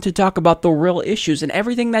 She wanted to talk about the real issues, and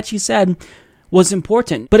everything that she said was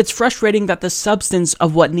important. But it's frustrating that the substance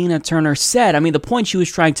of what Nina Turner said, I mean, the point she was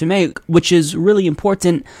trying to make, which is really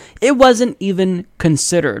important, it wasn't even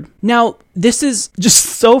considered. Now, this is just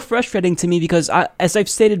so frustrating to me because, as I've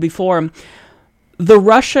stated before, the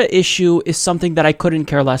Russia issue is something that I couldn't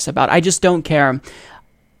care less about. I just don't care.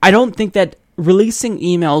 I don't think that releasing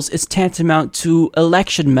emails is tantamount to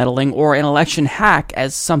election meddling, or an election hack,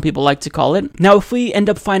 as some people like to call it. Now, if we end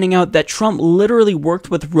up finding out that Trump literally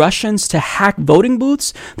worked with Russians to hack voting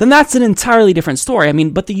booths, then that's an entirely different story. I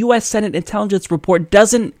mean, but the U.S. Senate Intelligence Report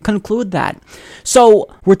doesn't conclude that.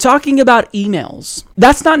 So we're talking about emails.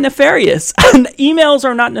 That's not nefarious. Emails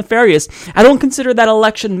are not nefarious. I don't consider that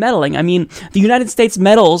election meddling. I mean, the United States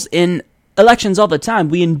meddles in elections all the time.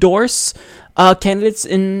 We endorse candidates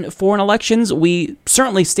in foreign elections. We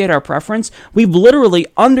certainly state our preference. We've literally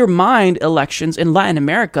undermined elections in Latin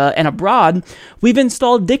America and abroad. We've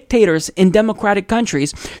installed dictators in democratic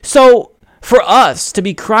countries. So for us to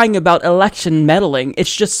be crying about election meddling,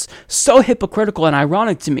 it's just so hypocritical and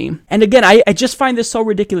ironic to me. And again, I just find this so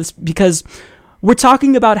ridiculous because we're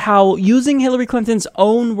talking about how using Hillary Clinton's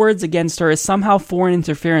own words against her is somehow foreign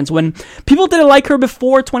interference when people didn't like her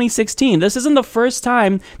before 2016. This isn't the first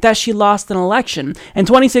time that she lost an election. And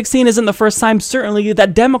 2016 isn't the first time, certainly,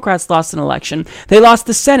 that Democrats lost an election. They lost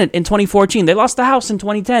the Senate in 2014. They lost the House in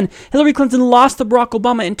 2010. Hillary Clinton lost to Barack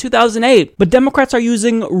Obama in 2008. But Democrats are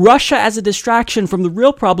using Russia as a distraction from the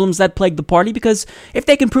real problems that plague the party, because if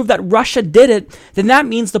they can prove that Russia did it, then that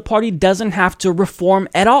means the party doesn't have to reform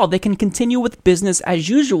at all. They can continue with business as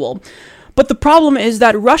usual. But the problem is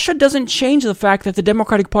that Russia doesn't change the fact that the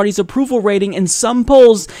Democratic Party's approval rating in some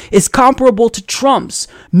polls is comparable to Trump's,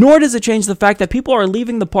 nor does it change the fact that people are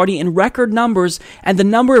leaving the party in record numbers and the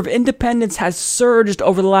number of independents has surged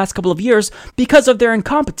over the last couple of years because of their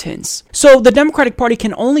incompetence. So the Democratic Party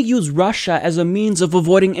can only use Russia as a means of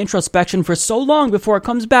avoiding introspection for so long before it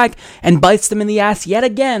comes back and bites them in the ass yet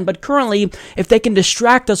again. But currently, if they can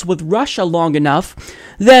distract us with Russia long enough,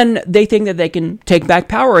 then they think that they can take back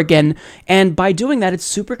power again. And by doing that, it's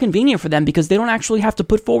super convenient for them because they don't actually have to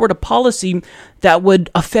put forward a policy that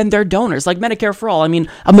would offend their donors, like Medicare for All. I mean,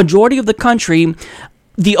 a majority of the country,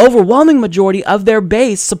 the overwhelming majority of their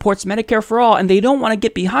base supports Medicare for All, and they don't want to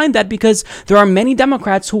get behind that because there are many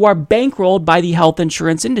Democrats who are bankrolled by the health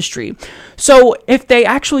insurance industry. So if they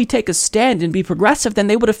actually take a stand and be progressive, then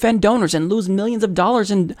they would offend donors and lose millions of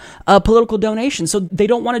dollars in political donations. So they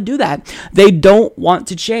don't want to do that. They don't want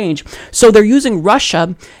to change. So they're using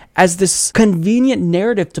Russia as this convenient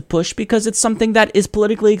narrative to push because it's something that is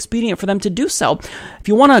politically expedient for them to do so. If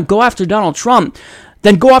you want to go after Donald Trump,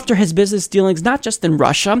 then go after his business dealings, not just in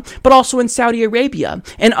Russia, but also in Saudi Arabia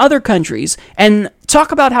and other countries, and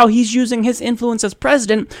talk about how he's using his influence as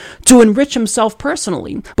president to enrich himself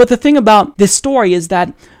personally. But the thing about this story is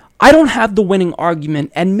that I don't have the winning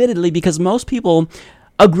argument, admittedly, because most people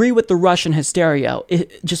agree with the Russian hysteria.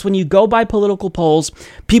 Just when you go by political polls,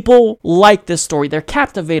 people like this story. They're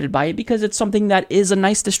captivated by it because it's something that is a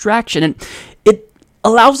nice distraction. And it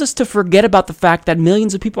allows us to forget about the fact that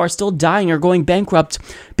millions of people are still dying or going bankrupt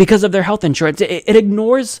because of their health insurance. It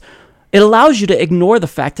allows you to ignore the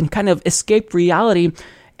fact and kind of escape reality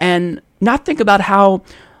and not think about how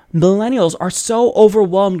millennials are so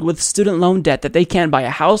overwhelmed with student loan debt that they can't buy a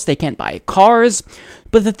house, they can't buy cars.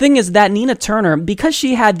 But the thing is that Nina Turner, because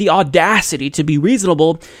she had the audacity to be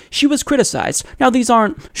reasonable, she was criticized. Now, these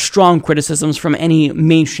aren't strong criticisms from any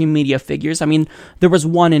mainstream media figures. I mean, there was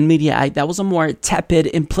one in Mediaite that was a more tepid,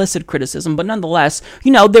 implicit criticism, but nonetheless,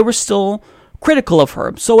 they were still critical of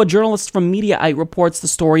her. So a journalist from Mediaite reports the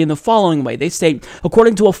story in the following way. They state,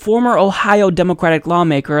 according to a former Ohio Democratic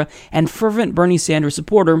lawmaker and fervent Bernie Sanders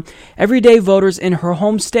supporter, everyday voters in her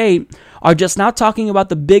home state are just not talking about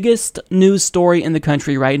the biggest news story in the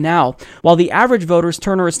country right now, while the average voters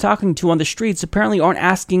Turner is talking to on the streets apparently aren't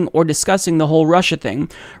asking or discussing the whole Russia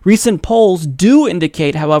thing. Recent polls do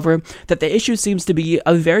indicate, however, that the issue seems to be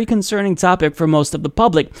a very concerning topic for most of the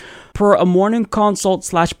public. Per a Morning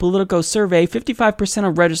Consult/Politico survey, 55%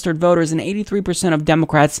 of registered voters and 83% of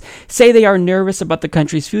Democrats say they are nervous about the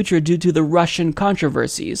country's future due to the Russian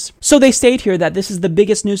controversies. So they state here that this is the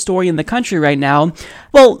biggest news story in the country right now.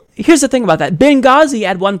 Well, here's the thing about that. Benghazi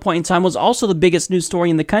at one point in time was also the biggest news story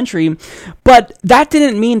in the country, but that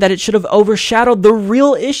didn't mean that it should have overshadowed the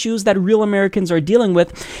real issues that real Americans are dealing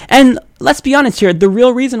with. And let's be honest here, the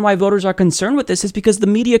real reason why voters are concerned with this is because the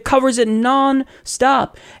media covers it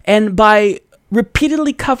non-stop. And by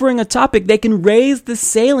repeatedly covering a topic, they can raise the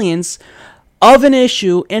salience of an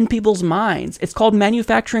issue in people's minds. It's called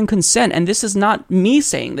manufacturing consent, and this is not me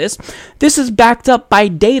saying this. This is backed up by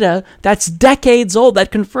data that's decades old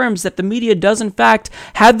that confirms that the media does in fact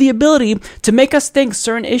have the ability to make us think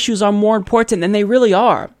certain issues are more important than they really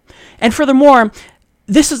are. And furthermore,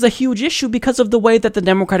 this is a huge issue because of the way that the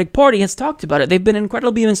Democratic Party has talked about it. They've been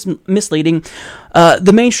incredibly misleading.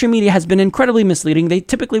 The mainstream media has been incredibly misleading. They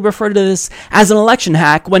typically refer to this as an election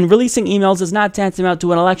hack, when releasing emails is not tantamount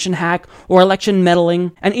to an election hack or election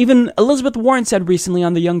meddling. And even Elizabeth Warren said recently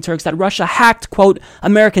on the Young Turks that Russia hacked, quote,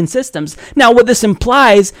 American systems. Now, what this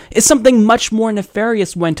implies is something much more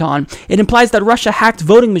nefarious went on. It implies that Russia hacked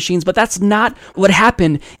voting machines, but that's not what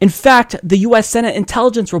happened. In fact, the U.S. Senate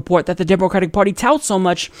intelligence report that the Democratic Party touts so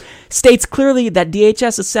much states clearly that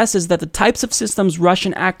DHS assesses that the types of systems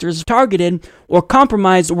Russian actors targeted or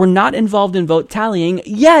compromised were not involved in vote tallying.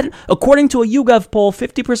 Yet, according to a YouGov poll,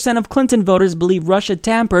 50% of Clinton voters believe Russia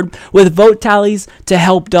tampered with vote tallies to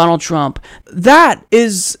help Donald Trump. That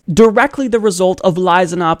is directly the result of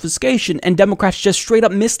lies and obfuscation, and Democrats just straight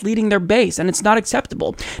up misleading their base, and it's not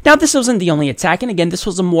acceptable. Now, this wasn't the only attack, and again, this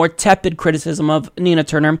was a more tepid criticism of Nina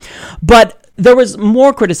Turner, but there was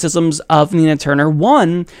more criticisms of Nina Turner.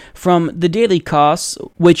 One from the Daily Kos,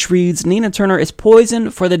 which reads, Nina Turner is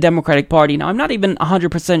poison for the Democratic Party. Now, I'm not even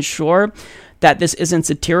 100% sure that this isn't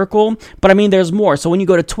satirical, but I mean, there's more. So when you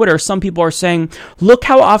go to Twitter, some people are saying, look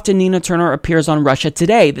how often Nina Turner appears on Russia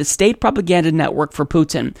Today, the state propaganda network for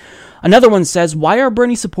Putin. Another one says, why are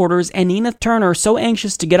Bernie supporters and Nina Turner so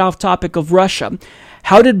anxious to get off topic of Russia?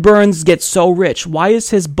 How did Burns get so rich? Why is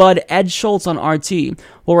his bud Ed Schultz on RT?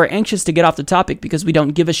 Well, we're anxious to get off the topic because we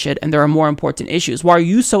don't give a shit and there are more important issues. Why are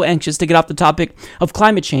you so anxious to get off the topic of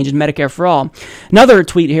climate change and Medicare for all? Another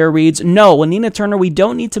tweet here reads, no, Nina Turner, we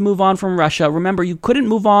don't need to move on from Russia. Remember, you couldn't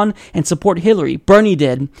move on and support Hillary. Bernie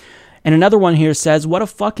did. And another one here says, what a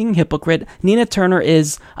fucking hypocrite. Nina Turner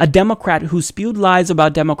is a Democrat who spewed lies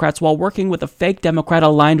about Democrats while working with a fake Democrat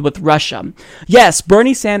aligned with Russia. Yes,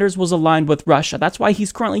 Bernie Sanders was aligned with Russia. That's why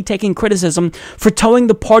he's currently taking criticism for towing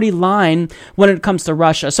the party line when it comes to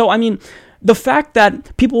Russia. So, I mean, the fact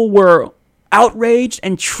that people were outraged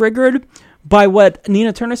and triggered by what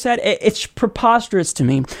Nina Turner said, it's preposterous to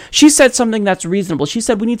me. She said something that's reasonable. She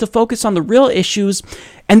said we need to focus on the real issues,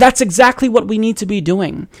 and that's exactly what we need to be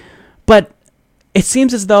doing. But it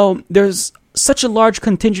seems as though there's such a large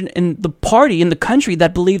contingent in the party, in the country,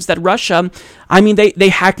 that believes that Russia, I mean, they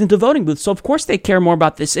hacked into voting booths. So, of course, they care more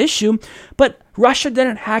about this issue. But Russia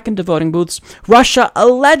didn't hack into voting booths. Russia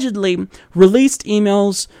allegedly released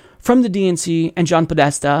emails from the DNC and John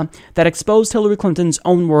Podesta that exposed Hillary Clinton's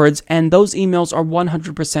own words, and those emails are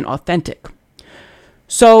 100% authentic.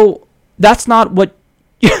 So, that's not what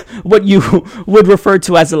you would refer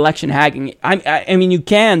to as election hacking. I mean, you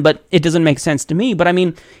can, but it doesn't make sense to me. But I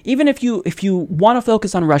mean, even if you want to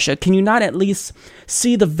focus on Russia, can you not at least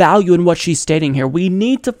see the value in what she's stating here? We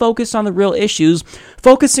need to focus on the real issues.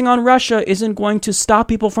 Focusing on Russia isn't going to stop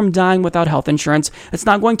people from dying without health insurance. It's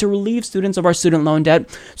not going to relieve students of our student loan debt.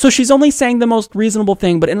 So she's only saying the most reasonable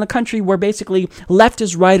thing. But in a country where basically left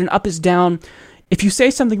is right and up is down, if you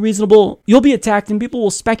say something reasonable, you'll be attacked and people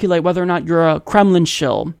will speculate whether or not you're a Kremlin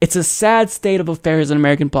shill. It's a sad state of affairs in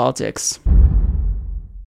American politics.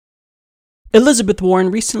 Elizabeth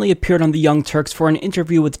Warren recently appeared on the Young Turks for an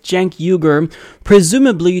interview with Cenk Uygur,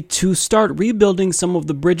 presumably to start rebuilding some of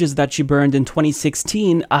the bridges that she burned in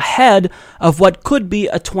 2016 ahead of what could be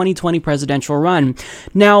a 2020 presidential run.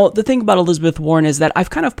 Now, the thing about Elizabeth Warren is that I've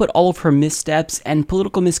kind of put all of her missteps and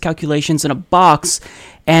political miscalculations in a box,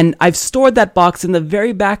 and I've stored that box in the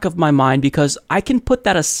very back of my mind because I can put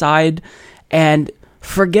that aside and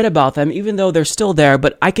forget about them, even though they're still there,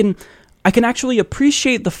 but I can actually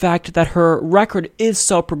appreciate the fact that her record is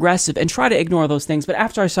so progressive and try to ignore those things. But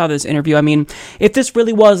after I saw this interview, I mean, if this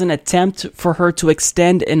really was an attempt for her to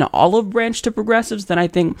extend an olive branch to progressives, then I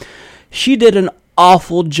think she did an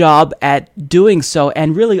awful job at doing so.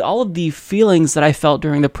 And really, all of the feelings that I felt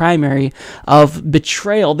during the primary of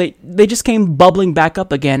betrayal, they just came bubbling back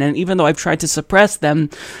up again. And even though I've tried to suppress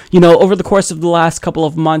them, over the course of the last couple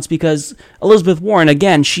of months, because Elizabeth Warren,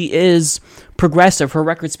 again, she is progressive, her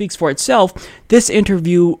record speaks for itself, this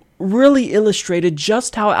interview really illustrated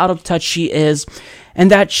just how out of touch she is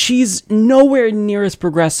and that she's nowhere near as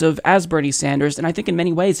progressive as Bernie Sanders. And I think in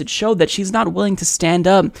many ways it showed that she's not willing to stand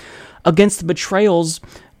up against the betrayals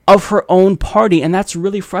of her own party, and that's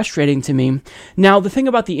really frustrating to me. Now, the thing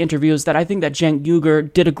about the interview is that I think that Cenk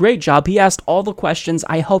Uygur did a great job. He asked all the questions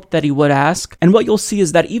I hoped that he would ask, and what you'll see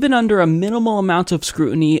is that even under a minimal amount of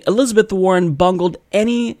scrutiny, Elizabeth Warren bungled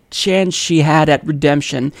any chance she had at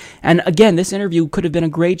redemption. And again, this interview could have been a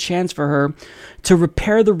great chance for her to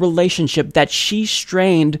repair the relationship that she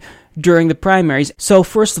strained during the primaries. So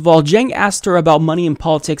first of all, Cenk asked her about money in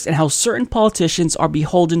politics and how certain politicians are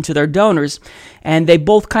beholden to their donors. And they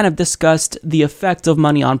both kind of discussed the effect of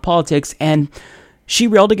money on politics. And She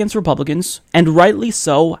railed against Republicans, and rightly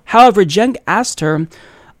so. However, Cenk asked her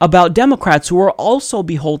about Democrats who were also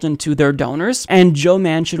beholden to their donors, and Joe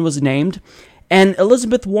Manchin was named, and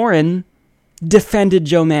Elizabeth Warren defended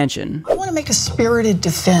Joe Manchin. I want to make a spirited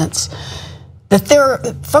defense that there are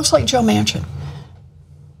folks like Joe Manchin.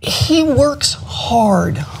 He works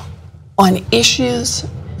hard on issues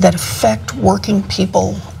that affect working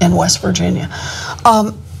people in West Virginia.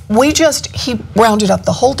 He rounded up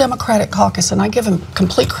the whole Democratic caucus, and I give him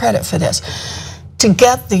complete credit for this, to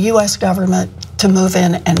get the U.S. government to move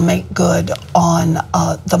in and make good on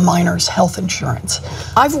the miners' health insurance.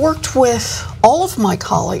 I've worked with all of my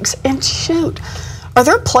colleagues, and shoot, are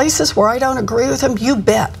there places where I don't agree with them? You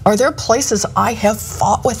bet. Are there places I have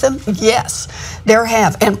fought with them? Yes, there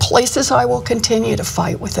have, and places I will continue to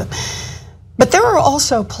fight with them. But there are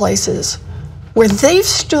also places where they've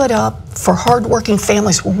stood up for hardworking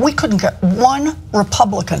families where we couldn't get one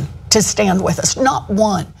Republican to stand with us, not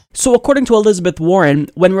one. So according to Elizabeth Warren,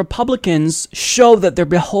 when Republicans show that they're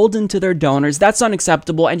beholden to their donors, that's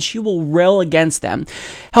unacceptable, and she will rail against them.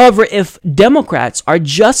 However, if Democrats are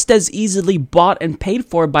just as easily bought and paid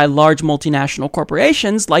for by large multinational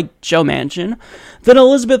corporations like Joe Manchin, then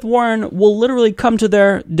Elizabeth Warren will literally come to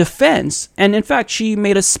their defense. And in fact, she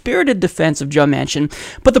made a spirited defense of Joe Manchin.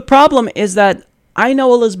 But the problem is that I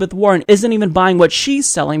know Elizabeth Warren isn't even buying what she's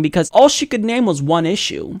selling, because all she could name was one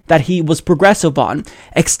issue that he was progressive on: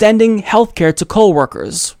 extending health care to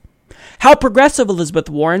co-workers. How progressive, Elizabeth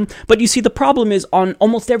Warren? But you see, the problem is on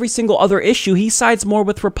almost every single other issue, he sides more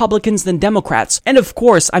with Republicans than Democrats. And of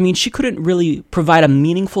course, I mean, she couldn't really provide a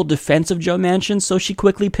meaningful defense of Joe Manchin, so she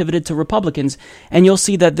quickly pivoted to Republicans. And you'll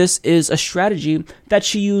see that this is a strategy that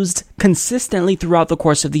she used consistently throughout the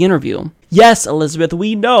course of the interview. Yes, Elizabeth,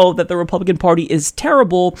 we know that the Republican Party is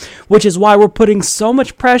terrible, which is why we're putting so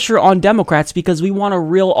much pressure on Democrats, because we want a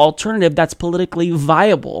real alternative that's politically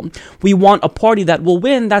viable. We want a party that will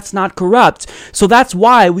win, that's not corrupt. So that's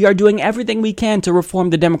why we are doing everything we can to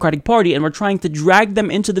reform the Democratic Party, and we're trying to drag them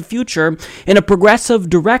into the future in a progressive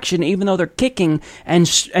direction, even though they're kicking and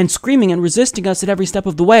screaming and resisting us at every step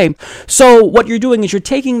of the way. So what you're doing is you're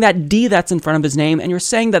taking that D that's in front of his name, and you're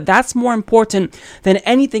saying that that's more important than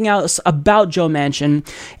anything else about Joe Manchin.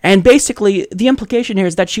 And basically, the implication here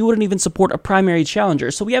is that she wouldn't even support a primary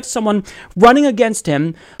challenger. So we have someone running against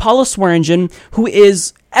him, Paula Swearengin, who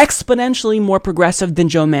is exponentially more progressive than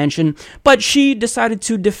Joe Manchin, but she decided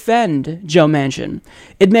to defend Joe Manchin.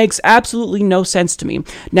 It makes absolutely no sense to me.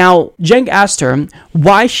 Now, Cenk asked her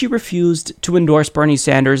why she refused to endorse Bernie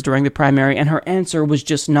Sanders during the primary, and her answer was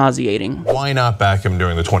just nauseating. Why not back him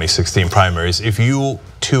during the 2016 primaries if you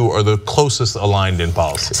two are the closest aligned in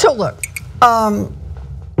policy? So look,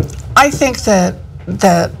 I think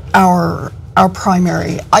that our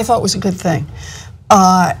primary, I thought was a good thing,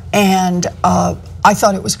 and I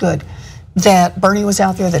thought it was good that Bernie was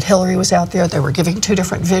out there, that Hillary was out there. They were giving two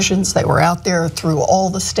different visions. They were out there through all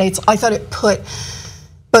the states. I thought it put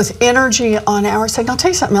both energy on our side. I'll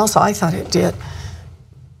tell you something else I thought it did.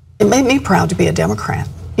 It made me proud to be a Democrat.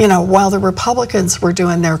 You know, while the Republicans were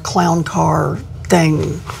doing their clown car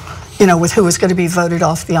thing, you know, with who was going to be voted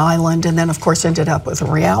off the island, and then of course ended up with a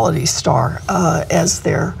reality star as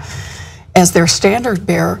their standard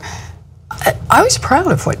bearer. I was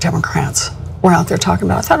proud of what Democrats were out there talking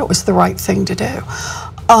about. I thought it was the right thing to do.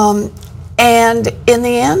 And in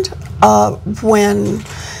the end, when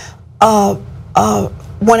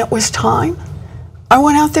it was time, I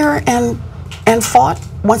went out there and fought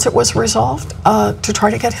once it was resolved to try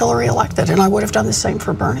to get Hillary elected. And I would have done the same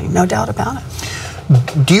for Bernie, no doubt about it.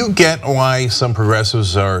 Do you get why some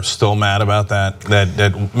progressives are still mad about that?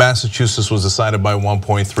 That Massachusetts was decided by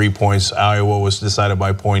 1.3 points, Iowa was decided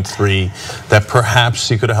by 0.3, that perhaps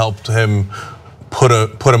he could have helped him put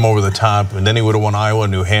him over the top, and then he would have won Iowa,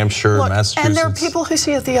 New Hampshire, Look, Massachusetts. And there are people who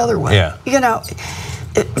see it the other way. Yeah. You know,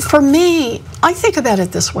 for me, I think about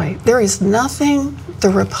it this way. There is nothing the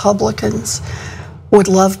Republicans would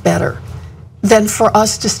love better than for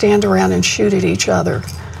us to stand around and shoot at each other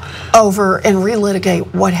over and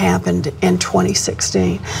relitigate what happened in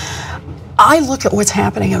 2016. I look at what's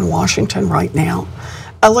happening in Washington right now.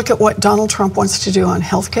 I look at what Donald Trump wants to do on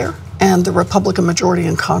health care and the Republican majority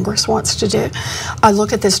in Congress wants to do. I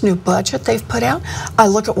look at this new budget they've put out. I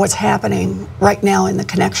look at what's happening right now in the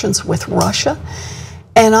connections with Russia.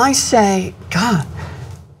 And I say, God,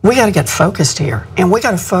 we got to get focused here, and we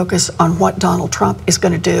got to focus on what Donald Trump is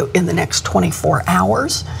going to do in the next 24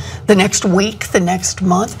 hours, the next week, the next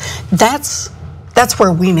month. That's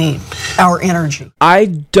where we need our energy. I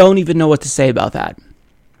don't even know what to say about that.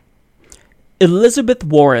 Elizabeth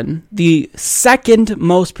Warren, the second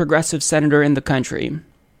most progressive senator in the country,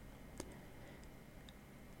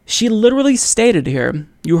 She literally stated here,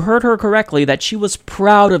 you heard her correctly, that she was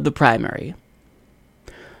proud of the primary.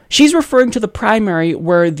 She's referring to the primary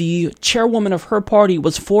where the chairwoman of her party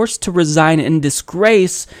was forced to resign in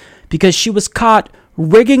disgrace because she was caught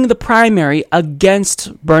rigging the primary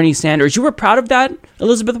against Bernie Sanders. You were proud of that,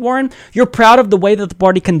 Elizabeth Warren? You're proud of the way that the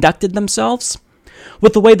party conducted themselves?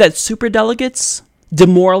 With the way that superdelegates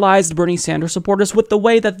demoralized Bernie Sanders supporters, with the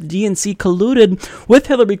way that the DNC colluded with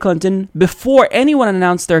Hillary Clinton before anyone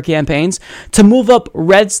announced their campaigns to move up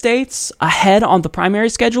red states ahead on the primary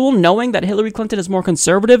schedule, knowing that Hillary Clinton is more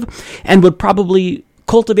conservative and would probably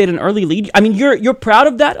cultivate an early lead. I mean, you're proud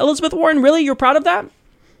of that, Elizabeth Warren? Really? You're proud of that?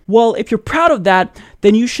 Well, if you're proud of that,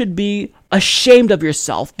 then you should be ashamed of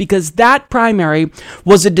yourself, because that primary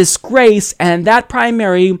was a disgrace, and that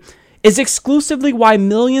primary is exclusively why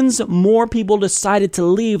millions more people decided to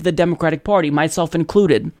leave the Democratic Party, myself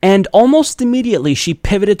included. And almost immediately, she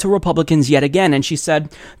pivoted to Republicans yet again, and she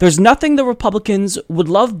said, there's nothing the Republicans would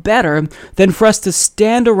love better than for us to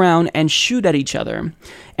stand around and shoot at each other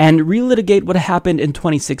and relitigate what happened in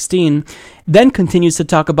 2016, then continues to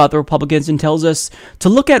talk about the Republicans and tells us to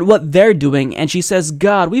look at what they're doing. And she says,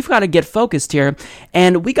 God, we've got to get focused here,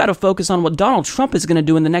 and we got to focus on what Donald Trump is going to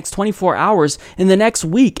do in the next 24 hours, in the next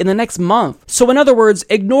week, in the next month. So in other words,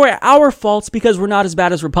 ignore our faults because we're not as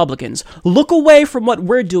bad as Republicans. Look away from what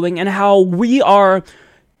we're doing and how we are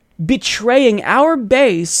betraying our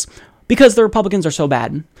base because the Republicans are so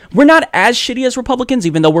bad. We're not as shitty as Republicans,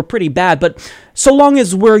 even though we're pretty bad, but so long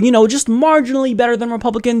as we're, just marginally better than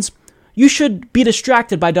Republicans, you should be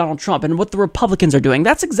distracted by Donald Trump and what the Republicans are doing.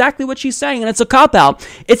 That's exactly what she's saying, and it's a cop-out.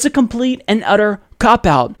 It's a complete and utter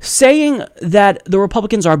cop-out. Saying that the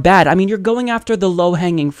Republicans are bad, I mean, you're going after the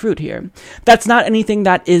low-hanging fruit here. That's not anything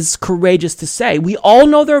that is courageous to say. We all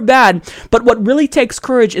know they're bad, but what really takes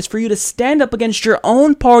courage is for you to stand up against your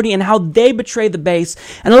own party and how they betray the base.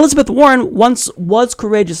 And Elizabeth Warren once was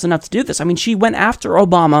courageous enough to do this. I mean, she went after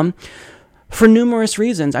Obama for numerous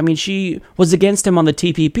reasons. I mean, she was against him on the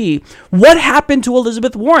TPP. What happened to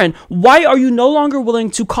Elizabeth Warren? Why are you no longer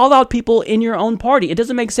willing to call out people in your own party? It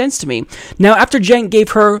doesn't make sense to me. Now, after Cenk gave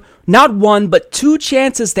her not one, but two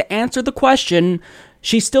chances to answer the question,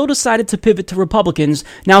 she still decided to pivot to Republicans.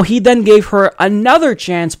 Now, he then gave her another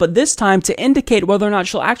chance, but this time to indicate whether or not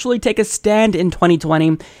she'll actually take a stand in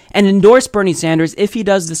 2020 and endorse Bernie Sanders if he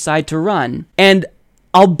does decide to run. And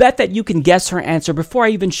I'll bet that you can guess her answer before I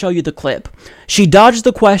even show you the clip. She dodged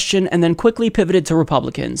the question and then quickly pivoted to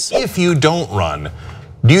Republicans. If you don't run,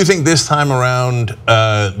 do you think this time around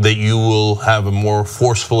that you will have a more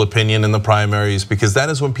forceful opinion in the primaries? Because that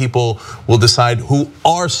is when people will decide who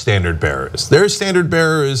our standard bearer is. Their standard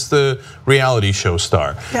bearer is the reality show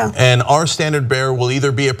star. Yeah. And our standard bearer will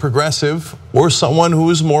either be a progressive or someone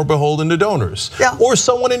who is more beholden to donors. Yeah. Or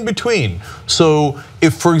someone in between. So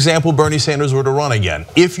if, for example, Bernie Sanders were to run again,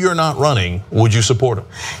 if you're not running, would you support him?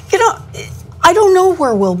 I don't know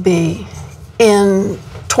where we'll be in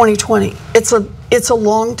 2020. It's a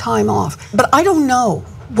long time off, but I don't know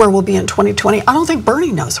where we'll be in 2020. I don't think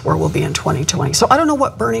Bernie knows where we'll be in 2020. So I don't know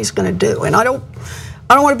what Bernie's going to do, and I don't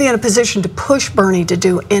want to be in a position to push Bernie to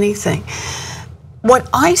do anything. What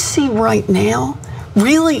I see right now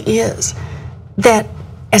really is that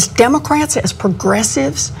as Democrats, as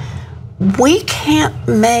progressives, we can't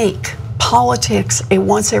make politics a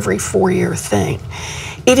once every 4-year thing.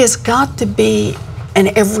 It has got to be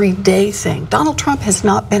an everyday thing. Donald Trump has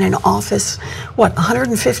not been in office,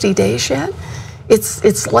 150 days yet?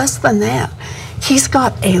 It's less than that. He's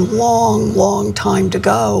got a long, long time to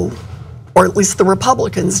go, or at least the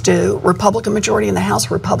Republicans do. Republican majority in the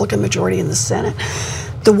House, Republican majority in the Senate.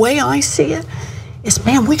 The way I see it is,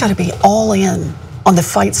 man, we got to be all in on the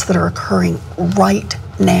fights that are occurring right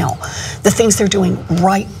now, the things they're doing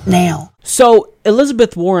right now. So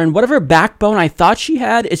Elizabeth Warren, whatever backbone I thought she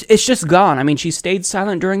had, it's just gone. I mean, she stayed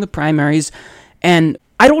silent during the primaries, and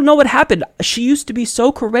I don't know what happened. She used to be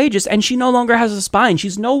so courageous, and she no longer has a spine.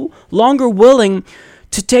 She's no longer willing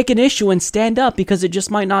to take an issue and stand up because it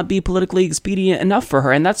just might not be politically expedient enough for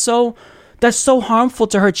her. And that's so harmful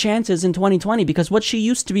to her chances in 2020, because what she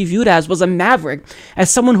used to be viewed as was a maverick,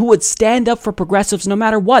 as someone who would stand up for progressives no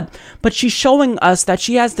matter what. But she's showing us that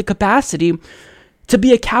she has the capacity to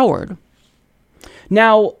be a coward.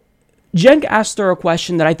 Now, Cenk asked her a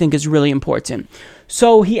question that I think is really important.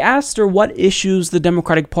 So he asked her what issues the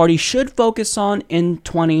Democratic Party should focus on in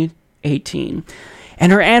 2018.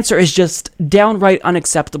 And her answer is just downright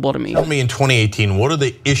unacceptable to me. Tell me, in 2018, what are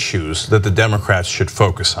the issues that the Democrats should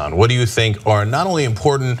focus on? What do you think are not only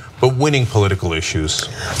important, but winning political issues?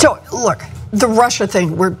 So, look, the Russia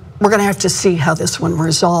thing, we're going to have to see how this one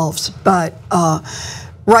resolves. But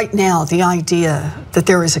right now, the idea that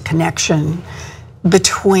there is a connection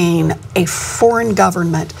between a foreign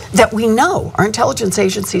government that we know, our intelligence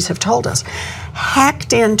agencies have told us,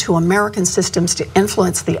 hacked into American systems to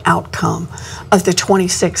influence the outcome of the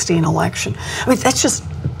 2016 election. I mean,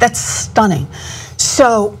 that's stunning.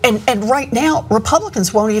 So, and right now,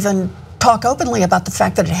 Republicans won't even talk openly about the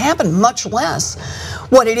fact that it happened, much less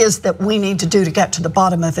what it is that we need to do to get to the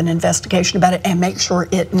bottom of an investigation about it and make sure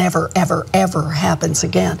it never, ever, ever happens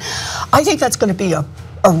again. I think that's going to be a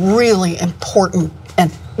really important,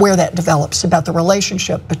 and where that develops, about the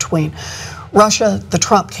relationship between Russia, the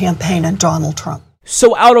Trump campaign, and Donald Trump.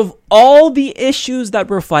 So out of all the issues that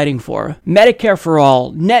we're fighting for, Medicare for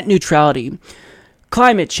all, net neutrality,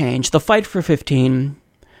 climate change, the fight for 15,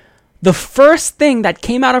 the first thing that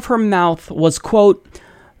came out of her mouth was, quote,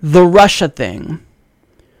 the Russia thing.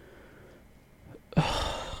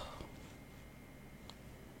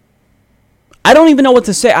 I don't even know what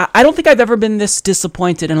to say. I don't think I've ever been this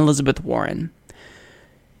disappointed in Elizabeth Warren.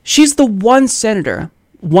 She's the one senator,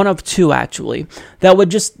 one of two actually, that would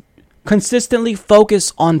just consistently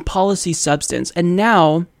focus on policy substance. And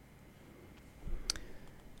now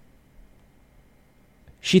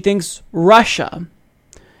she thinks Russia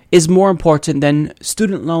is more important than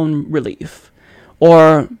student loan relief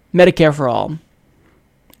or Medicare for all.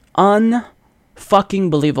 Unfucking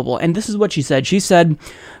believable. And this is what she said. She said,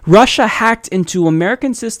 Russia hacked into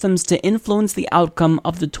American systems to influence the outcome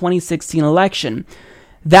of the 2016 election.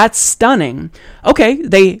 That's stunning. Okay,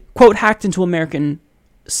 they, quote, hacked into American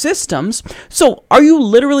systems. So are you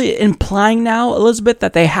literally implying now, Elizabeth,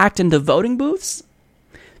 that they hacked into voting booths?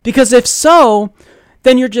 Because if so,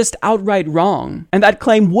 then you're just outright wrong. And that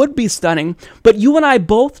claim would be stunning, but you and I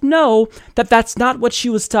both know that that's not what she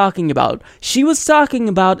was talking about. She was talking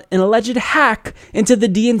about an alleged hack into the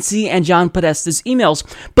DNC and John Podesta's emails,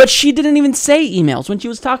 but she didn't even say emails. When she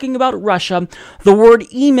was talking about Russia, the word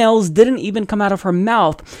emails didn't even come out of her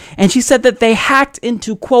mouth. And she said that they hacked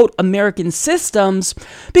into, quote, American systems,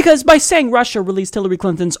 because by saying Russia released Hillary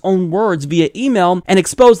Clinton's own words via email and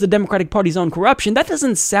exposed the Democratic Party's own corruption, that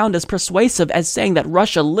doesn't sound as persuasive as saying that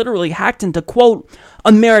Russia literally hacked into, quote,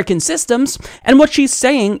 American systems. And what she's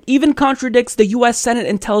saying even contradicts the U.S. Senate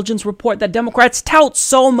intelligence report that Democrats tout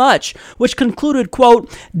so much, which concluded, quote,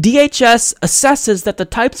 DHS assesses that the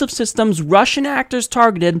types of systems Russian actors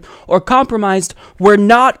targeted or compromised were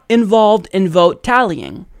not involved in vote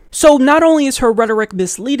tallying. So not only is her rhetoric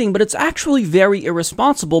misleading, but it's actually very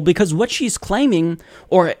irresponsible, because what she's claiming,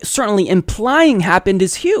 or certainly implying, happened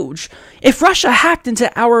is huge. If Russia hacked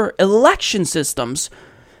into our election systems,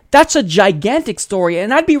 that's a gigantic story,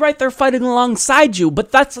 and I'd be right there fighting alongside you,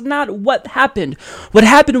 but that's not what happened. What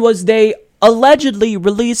happened was they allegedly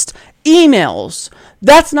released emails.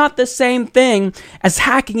 That's not the same thing as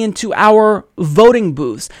hacking into our voting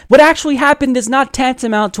booths. What actually happened is not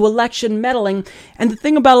tantamount to election meddling. And the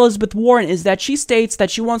thing about Elizabeth Warren is that she states that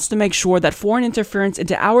she wants to make sure that foreign interference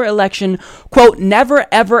into our election, quote, never,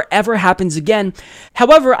 ever, ever happens again.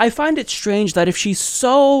 However, I find it strange that if she's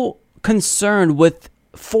so concerned with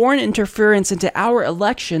foreign interference into our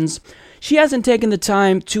elections, she hasn't taken the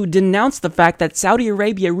time to denounce the fact that Saudi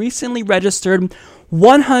Arabia recently registered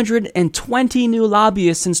 120 new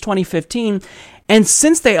lobbyists since 2015, and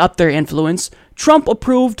since they upped their influence, Trump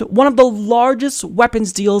approved one of the largest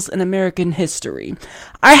weapons deals in American history.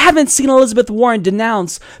 I haven't seen Elizabeth Warren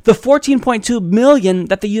denounce the $14.2 million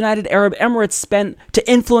that the United Arab Emirates spent to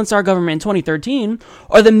influence our government in 2013,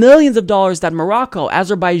 or the millions of dollars that Morocco,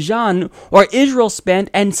 Azerbaijan, or Israel spent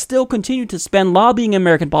and still continue to spend lobbying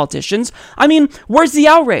American politicians. I mean, where's the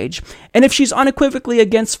outrage? And if she's unequivocally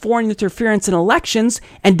against foreign interference in elections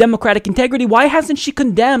and democratic integrity, why hasn't she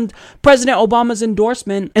condemned President Obama's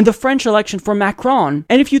endorsement in the French election for Macron?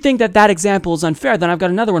 And if you think that that example is unfair, then I've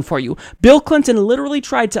got another one for you. Bill Clinton literally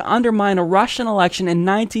tried to undermine a Russian election in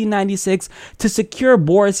 1996 to secure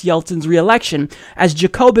Boris Yeltsin's re-election. As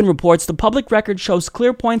Jacobin reports, the public record shows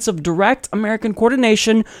clear points of direct American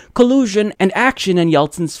coordination, collusion, and action in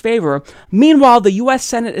Yeltsin's favor. Meanwhile, the U.S.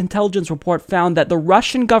 Senate intelligence report found that the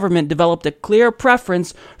Russian government developed a clear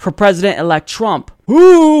preference for President-elect Trump.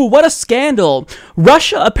 Ooh, what a scandal.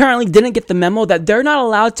 Russia apparently didn't get the memo that they're not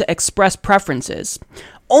allowed to express preferences.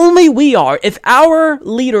 Only we are. If our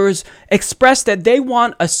leaders express that they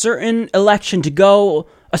want a certain election to go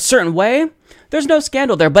a certain way, there's no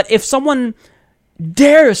scandal there. But if someone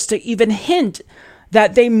dares to even hint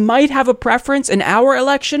that they might have a preference in our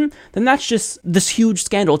election, then that's just this huge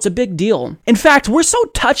scandal. It's a big deal. In fact, we're so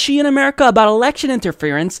touchy in America about election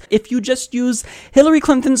interference. If you just use Hillary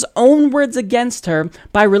Clinton's own words against her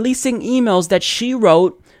by releasing emails that she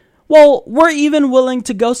wrote, Well, we're even willing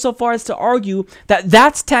to go so far as to argue that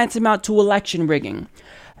that's tantamount to election rigging.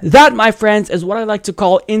 That, my friends, is what I like to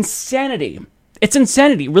call insanity. It's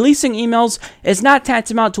insanity. Releasing emails is not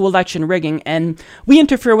tantamount to election rigging, and we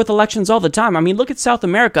interfere with elections all the time. I mean, look at South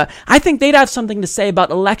America. I think they'd have something to say about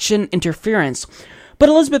election interference. But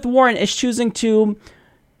Elizabeth Warren is choosing to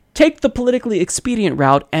take the politically expedient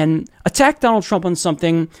route and attack Donald Trump on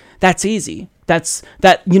something that's easy. That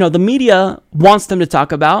the media wants them to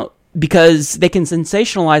talk about because they can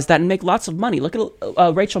sensationalize that and make lots of money. Look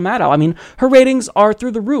at Rachel Maddow. I mean, her ratings are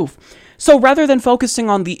through the roof. So rather than focusing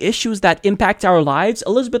on the issues that impact our lives,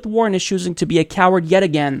 Elizabeth Warren is choosing to be a coward yet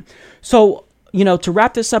again. So, to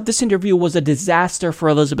wrap this up, this interview was a disaster for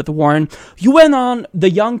Elizabeth Warren. You went on The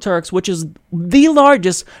Young Turks, which is the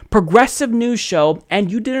largest progressive news show, and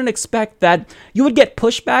you didn't expect that you would get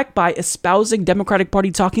pushback by espousing Democratic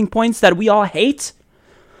Party talking points that we all hate?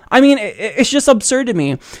 I mean, it's just absurd to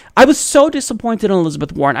me. I was so disappointed in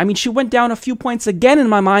Elizabeth Warren. I mean, she went down a few points again in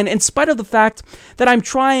my mind, in spite of the fact that I'm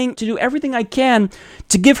trying to do everything I can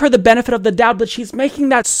to give her the benefit of the doubt, but she's making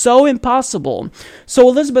that so impossible. So,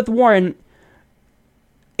 Elizabeth Warren,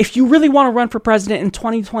 if you really want to run for president in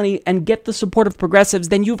 2020 and get the support of progressives,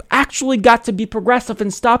 then you've actually got to be progressive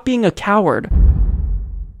and stop being a coward.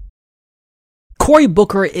 Cory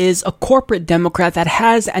Booker is a corporate Democrat that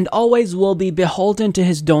has and always will be beholden to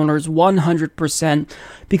his donors 100%,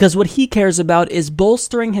 because what he cares about is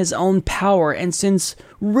bolstering his own power. And since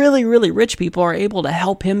really, really rich people are able to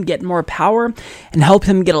help him get more power and help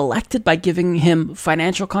him get elected by giving him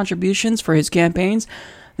financial contributions for his campaigns,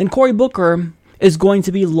 then Cory Booker is going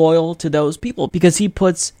to be loyal to those people because he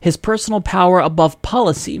puts his personal power above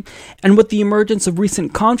policy. And with the emergence of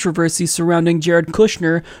recent controversy surrounding Jared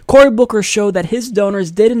Kushner, Cory Booker showed that his donors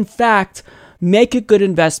did in fact make a good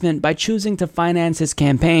investment by choosing to finance his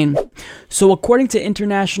campaign. So according to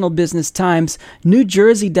International Business Times, New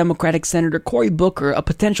Jersey Democratic Senator Cory Booker, a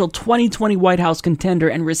potential 2020 White House contender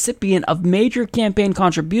and recipient of major campaign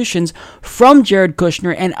contributions from Jared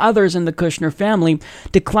Kushner and others in the Kushner family,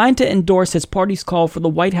 declined to endorse his party's call for the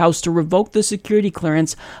White House to revoke the security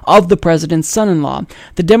clearance of the president's son-in-law.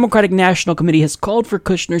 The Democratic National Committee has called for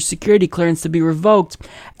Kushner's security clearance to be revoked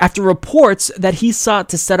after reports that he sought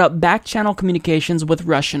to set up back-channel communications with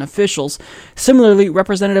Russian officials. Similarly,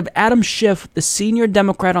 Representative Adam Schiff, the senior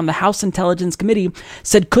Democrat on the House Intelligence Committee,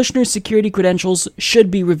 said Kushner's security credentials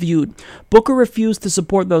should be reviewed. Booker refused to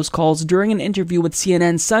support those calls during an interview with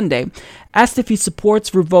CNN Sunday. Asked if he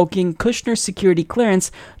supports revoking Kushner's security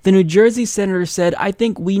clearance, the New Jersey senator said, "I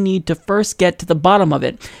think we need to first get to the bottom of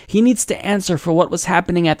it. He needs to answer for what was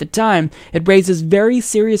happening at the time. It raises very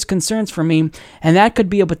serious concerns for me, and that could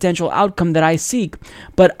be a potential outcome that I seek.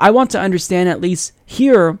 But I want to understand, at least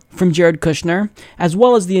hear from Jared Kushner, as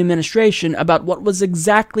well as the administration, about what was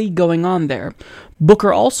exactly going on there."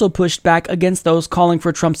 Booker also pushed back against those calling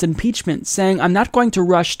for Trump's impeachment, saying, "I'm not going to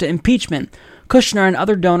rush to impeachment." Kushner and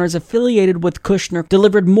other donors affiliated with Kushner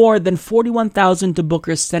delivered more than $41,000 to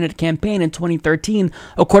Booker's Senate campaign in 2013,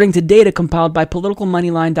 according to data compiled by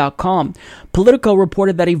PoliticalMoneyline.com. Politico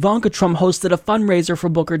reported that Ivanka Trump hosted a fundraiser for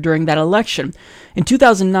Booker during that election. In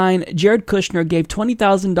 2009, Jared Kushner gave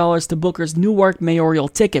 $20,000 to Booker's Newark mayoral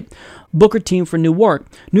ticket. Booker team for Newark.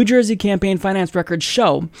 New Jersey campaign finance records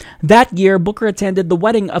show. That year, Booker attended the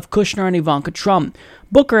wedding of Kushner and Ivanka Trump.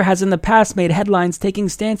 Booker has in the past made headlines taking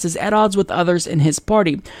stances at odds with others in his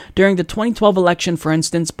party. During the 2012 election, for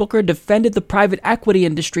instance, Booker defended the private equity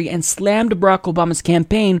industry and slammed Barack Obama's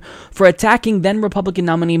campaign for attacking then-Republican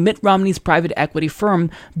nominee Mitt Romney's private equity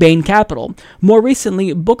firm, Bain Capital. More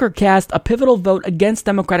recently, Booker cast a pivotal vote against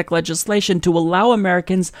Democratic legislation to allow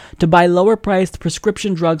Americans to buy lower-priced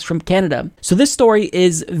prescription drugs from Canada. So this story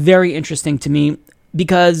is very interesting to me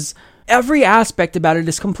because every aspect about it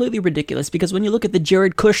is completely ridiculous, because when you look at the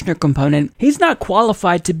Jared Kushner component, he's not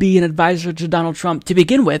qualified to be an advisor to Donald Trump to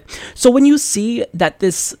begin with. So when you see that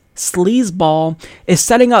this sleazeball is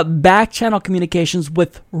setting up back-channel communications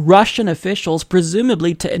with Russian officials,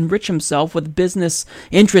 presumably to enrich himself with business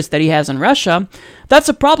interests that he has in Russia, that's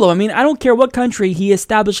a problem. I mean, I don't care what country he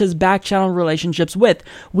establishes back-channel relationships with.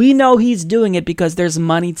 We know he's doing it because there's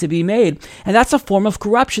money to be made. And that's a form of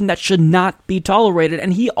corruption that should not be tolerated.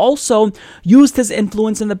 And he also used his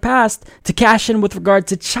influence in the past to cash in with regard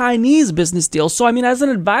to Chinese business deals. So, I mean, as an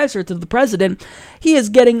advisor to the president, he is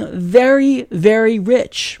getting very, very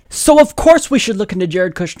rich. So, of course, we should look into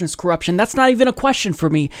Jared Kushner's corruption. That's not even a question for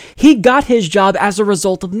me. He got his job as a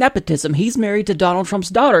result of nepotism. He's married to Donald Trump's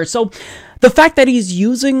daughter. So, the fact that he's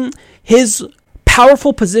using his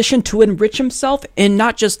powerful position to enrich himself in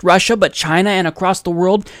not just Russia, but China and across the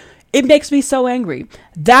world, It makes me so angry.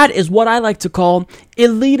 That is what I like to call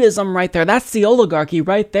elitism right there. That's the oligarchy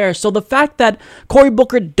right there. So the fact that Cory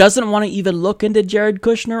Booker doesn't want to even look into Jared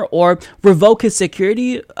Kushner or revoke his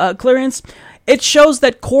security clearance, it shows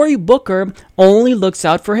that Cory Booker only looks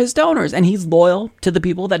out for his donors, and he's loyal to the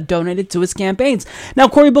people that donated to his campaigns. Now,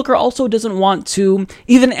 Cory Booker also doesn't want to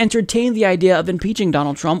even entertain the idea of impeaching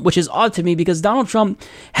Donald Trump, which is odd to me because Donald Trump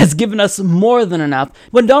has given us more than enough.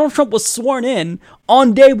 When Donald Trump was sworn in,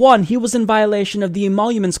 on day one, he was in violation of the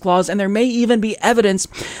Emoluments Clause, and there may even be evidence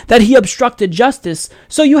that he obstructed justice.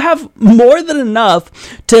 So you have more than enough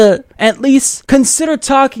to at least consider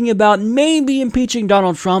talking about maybe impeaching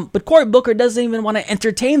Donald Trump, but Cory Booker doesn't even want to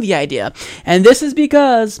entertain the idea. And this is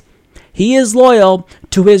because he is loyal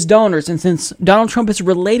to his donors. And since Donald Trump is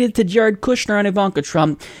related to Jared Kushner and Ivanka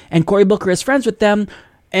Trump, and Cory Booker is friends with them,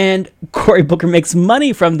 and Cory Booker makes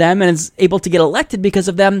money from them and is able to get elected because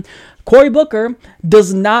of them, Cory Booker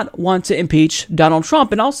does not want to impeach Donald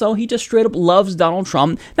Trump. And also, he just straight up loves Donald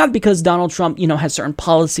Trump, not because Donald Trump, has certain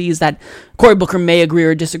policies that Cory Booker may agree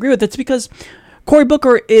or disagree with. It's because Cory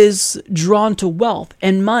Booker is drawn to wealth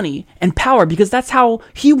and money and power because that's how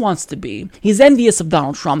he wants to be. He's envious of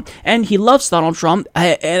Donald Trump and he loves Donald Trump.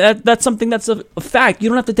 And that's something that's a fact. You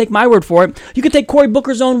don't have to take my word for it. You can take Cory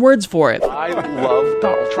Booker's own words for it. I love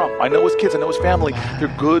Donald Trump. I know his kids. I know his family.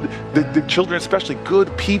 They're good. The children especially,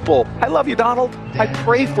 good people. I love you, Donald. I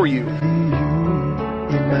pray for you.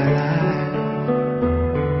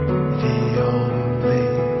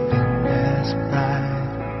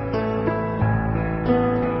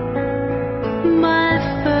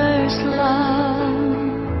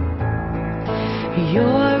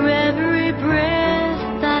 Your every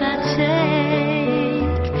breath that I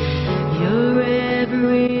take, your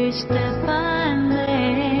every step I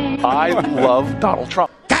make. I love Donald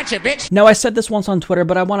Trump. Gotcha, bitch! Now, I said this once on Twitter,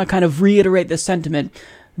 but I want to kind of reiterate this sentiment.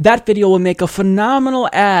 That video will make a phenomenal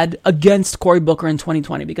ad against Cory Booker in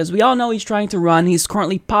 2020 because we all know he's trying to run. He's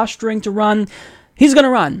currently posturing to run. He's going to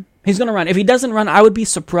run. He's going to run. If he doesn't run, I would be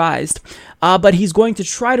surprised. But he's going to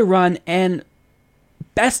try to run, and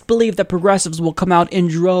best believe that progressives will come out in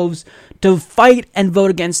droves to fight and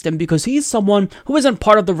vote against him because he's someone who isn't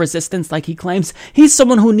part of the resistance like he claims. He's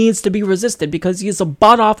someone who needs to be resisted because he's a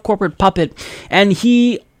bought-off corporate puppet, and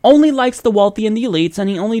he only likes the wealthy and the elites, and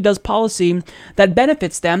he only does policy that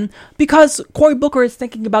benefits them because Cory Booker is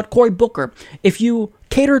thinking about Cory Booker. If you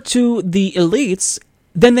cater to the elites,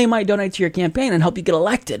 then they might donate to your campaign and help you get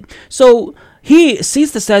elected. So he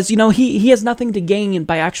sees this as, he has nothing to gain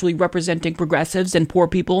by actually representing progressives and poor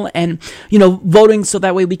people and, voting so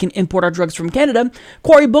that way we can import our drugs from Canada.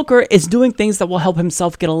 Cory Booker is doing things that will help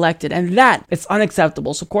himself get elected, and that is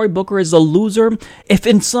unacceptable. So Cory Booker is a loser. If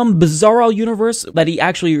in some bizarro universe that he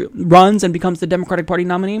actually runs and becomes the Democratic Party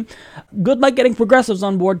nominee, good luck getting progressives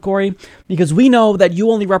on board, Cory, because we know that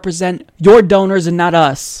you only represent your donors and not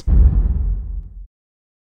us.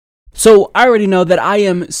 So I already know that I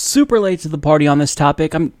am super late to the party on this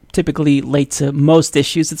topic. I'm typically late to most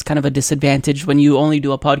issues. It's kind of a disadvantage when you only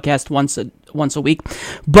do a podcast once a week.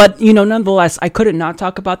 But, nonetheless, I couldn't not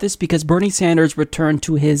talk about this because Bernie Sanders returned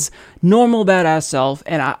to his normal badass self,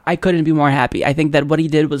 and I couldn't be more happy. I think that what he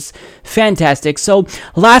did was fantastic. So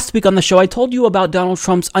last week on the show, I told you about Donald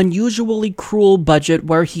Trump's unusually cruel budget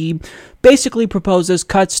where he basically proposes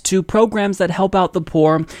cuts to programs that help out the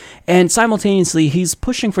poor, and simultaneously he's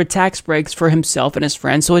pushing for tax breaks for himself and his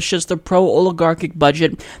friends. So it's just a pro-oligarchic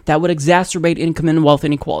budget that would exacerbate income and wealth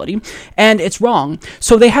inequality, and it's wrong.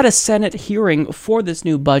 So they had a Senate hearing for this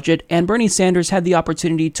new budget, and Bernie Sanders had the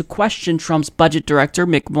opportunity to question Trump's budget director,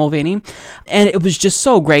 Mick Mulvaney, and it was just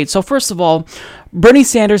so great. So first of all, Bernie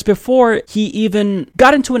Sanders, before he even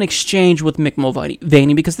got into an exchange with Mick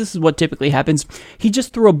Mulvaney, because this is what typically happens, he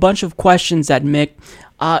just threw a bunch of questions at Mick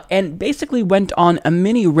and basically went on a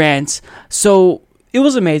mini rant. So it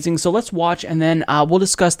was amazing. So let's watch, and then we'll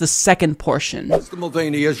discuss the second portion. Mr.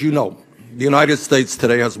 Mulvaney, as you know, the United States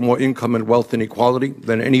today has more income and wealth inequality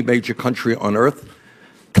than any major country on earth.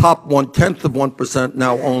 Top 0.1%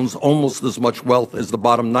 now owns almost as much wealth as the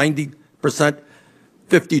bottom 90%.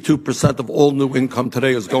 52% of all new income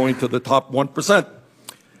today is going to the top 1%.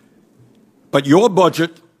 But your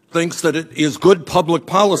budget thinks that it is good public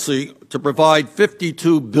policy to provide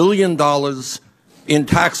 $52 billion in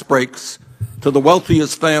tax breaks to the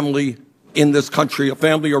wealthiest family in this country, a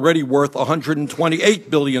family already worth $128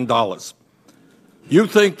 billion. You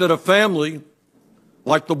think that a family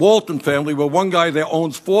like the Walton family, where one guy there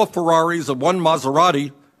owns 4 Ferraris and 1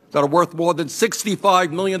 Maserati, that are worth more than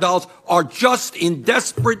 $65 million, are just in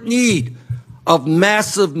desperate need of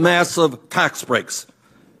massive, massive tax breaks.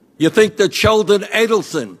 You think that Sheldon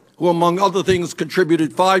Adelson, who, among other things,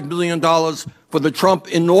 contributed $5 million for the Trump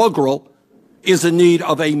inaugural, is in need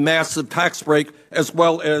of a massive tax break, as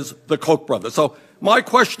well as the Koch brothers. So my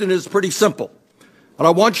question is pretty simple. And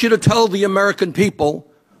I want you to tell the American people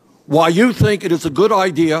why you think it is a good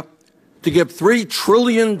idea to give $3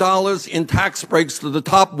 trillion in tax breaks to the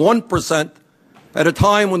top 1% at a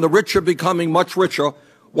time when the rich are becoming much richer,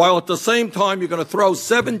 while at the same time you're going to throw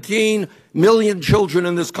 17 million children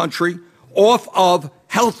in this country off of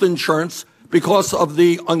health insurance because of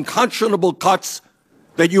the unconscionable cuts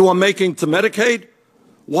that you are making to Medicaid,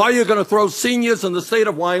 why you're going to throw seniors in the state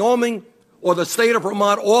of Wyoming or the state of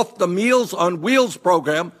Vermont off the Meals on Wheels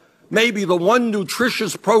program, maybe the one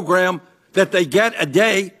nutritious program that they get a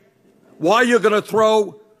day, why you're going to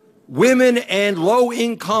throw women and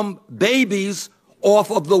low-income babies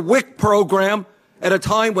off of the WIC program at a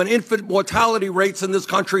time when infant mortality rates in this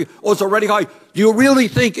country was already high. Do you really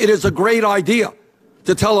think it is a great idea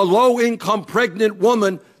to tell a low-income pregnant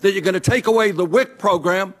woman that you're going to take away the WIC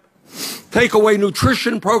program, take away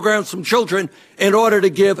nutrition programs from children in order to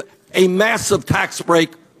give a massive tax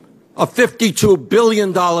break of $52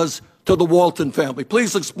 billion to the Walton family?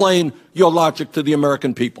 Please explain your logic to the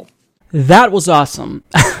American people. That was awesome.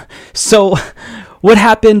 So what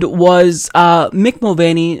happened was Mick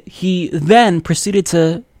Mulvaney, he then proceeded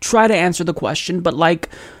to try to answer the question, but like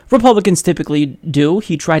Republicans typically do,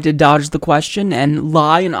 he tried to dodge the question and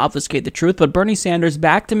lie and obfuscate the truth, but Bernie Sanders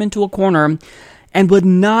backed him into a corner and would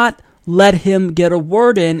not let him get a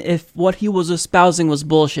word in if what he was espousing was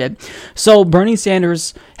bullshit. So Bernie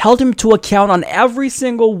Sanders held him to account on every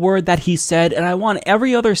single word that he said, and I want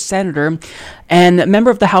every other senator and member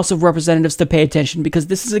of the House of Representatives to pay attention, because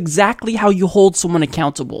this is exactly how you hold someone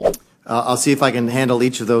accountable. I'll see if I can handle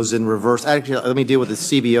each of those in reverse. Actually, let me deal with the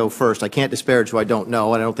CBO first. I can't disparage who I don't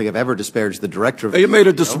know, and I don't think I've ever disparaged the director of the You made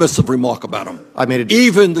a dismissive remark about him. I made it.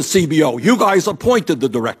 Even the CBO. You guys appointed the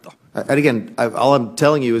director. And again, all I'm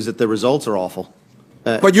telling you is that the results are awful.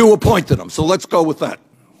 But you appointed him, so let's go with that.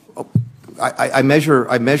 I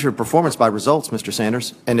measure performance by results, Mr.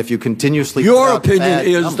 Sanders. And if you continuously Your opinion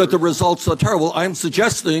is that the results are terrible. I'm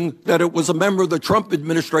suggesting that it was a member of the Trump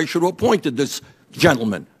administration who appointed this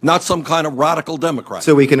gentleman, not some kind of radical Democrat.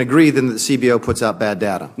 So we can agree then that the CBO puts out bad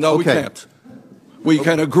data. No, we can't. We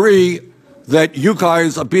can agree that you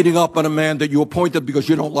guys are beating up on a man that you appointed because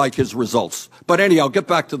you don't like his results. But anyhow, get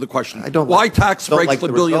back to the question. Why tax breaks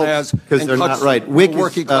for billionaires because they're not right. WIC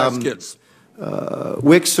working class kids?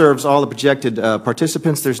 WIC serves all the projected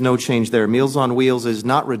participants. There's no change there. Meals on Wheels is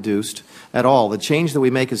not reduced at all. The change that we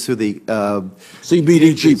make is through the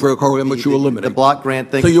CBDG program, which you eliminate. The block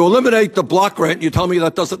grant thing. So you eliminate the block grant. You tell me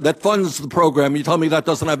that funds the program. You tell me that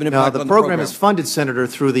doesn't have an impact on the program. No, the program is funded, Senator,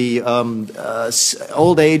 through the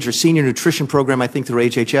old age or senior nutrition program, I think through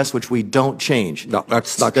HHS, which we don't change. No,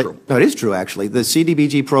 that's not true. No, it is true, actually. The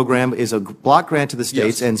CDBG program is a block grant to the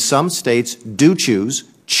states, and some states do choose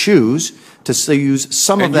to use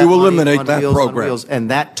some of that and you money eliminate on that Wheels program. On Wheels, and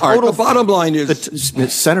that All total. right, the bottom line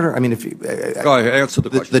is, Senator. I mean, if you go ahead, answer the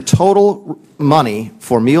question. The total money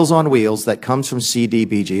for Meals on Wheels that comes from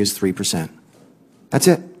CDBG is 3%. That's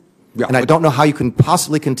it. Yeah, and I don't know how you can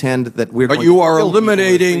possibly contend that we're. But you are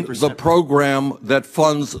eliminating the program that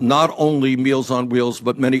funds not only Meals on Wheels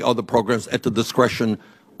but many other programs at the discretion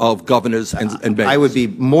of governors and mayors. I would be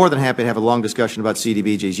more than happy to have a long discussion about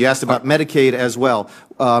CDBGs. You asked about Medicaid as well.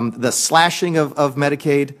 The slashing of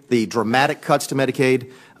Medicaid, the dramatic cuts to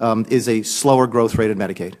Medicaid, is a slower growth rate in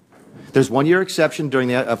Medicaid. There's 1 year exception during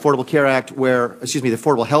the Affordable Care Act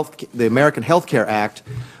the American Healthcare Act,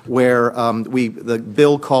 where the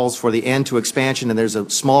bill calls for the end to expansion, and there's a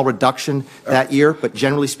small reduction that year. But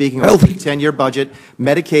generally speaking, over the 10-year budget,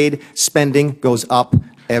 Medicaid spending goes up.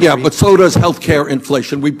 Yeah, but so does healthcare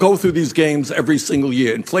inflation. We go through these games every single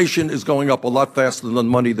year. Inflation is going up a lot faster than the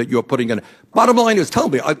money that you're putting in. Bottom line is, tell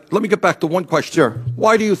me, let me get back to one question. Sure.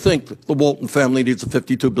 Why do you think the Walton family needs a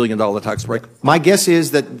 $52 billion tax break? My guess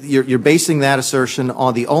is that you're basing that assertion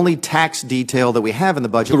on the only tax detail that we have in the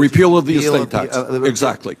budget. The repeal of the estate tax.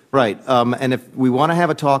 Exactly. Right. And if we want to have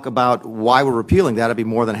a talk about why we're repealing that, I'd be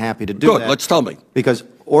more than happy to do that. Good. Let's tell me. Because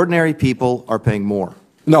ordinary people are paying more.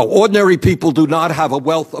 No, ordinary people do not have a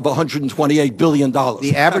wealth of $128 billion.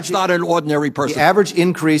 That's not an ordinary person. The average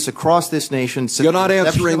increase across this nation since You're not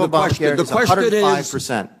answering the question. The question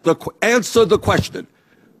is, answer the question.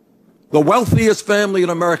 The wealthiest family in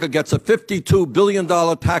America gets a $52 billion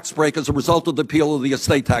tax break as a result of the repeal of the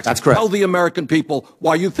estate tax. That's correct. Tell the American people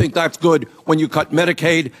why you think that's good when you cut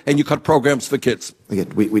Medicaid and you cut programs for kids.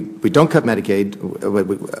 Again, we don't cut Medicaid.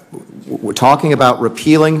 We're talking about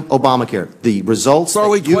repealing Obamacare. The results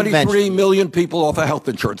Throwing that you 23 mentioned. million people off of health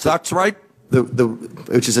insurance. That's right?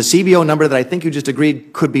 which is a CBO number that I think you just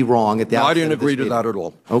agreed could be wrong at the outset. I didn't agree to that at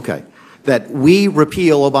all. Okay. That we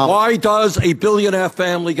repeal Obama. Why does a billionaire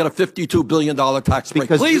family get a $52 billion tax break?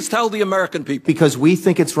 Please tell the American people. Because we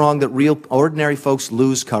think it's wrong that real ordinary folks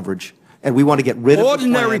lose coverage. And we want to get rid of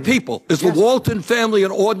ordinary people. Is the Walton family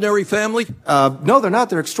an ordinary family? No, they're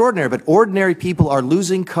not. They're extraordinary. But ordinary people are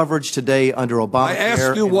losing coverage today under Obamacare. I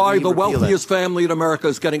asked you why the wealthiest family in America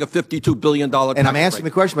is getting a $52 billion tax break. And I'm answering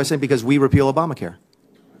the question by saying because we repeal Obamacare.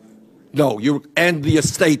 No, you end the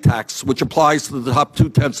estate tax, which applies to the top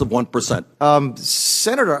 0.2%.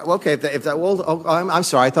 Senator, okay, I'm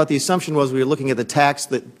sorry. I thought the assumption was we were looking at the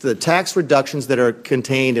tax reductions that are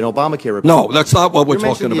contained in Obamacare. No, that's not what we're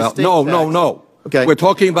talking about. No. Okay. We're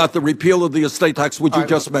talking about the repeal of the estate tax, which you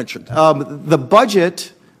just mentioned. The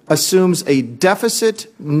budget assumes a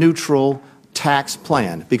deficit-neutral tax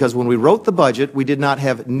plan, because when we wrote the budget, we did not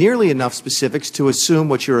have nearly enough specifics to assume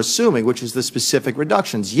what you're assuming, which is the specific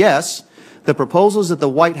reductions. Yes, the proposals that the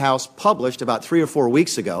White House published about 3 or 4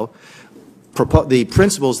 weeks ago, the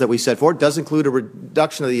principles that we set forward, does include a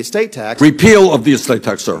reduction of the estate tax. Repeal of the estate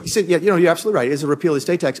tax, sir. Yeah, you're absolutely right. It is a repeal of the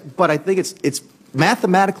estate tax, but I think it's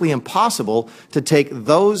mathematically impossible to take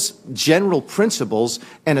those general principles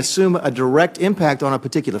and assume a direct impact on a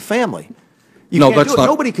particular family.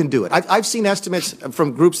 Nobody can do it. I've seen estimates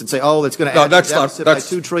from groups that say, "Oh, it's going to add the deficit by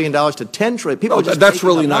 $2 trillion to $10 trillion." People are just that's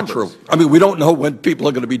really not numbers. true. I mean, we don't know when people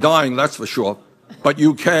are going to be dying. That's for sure. But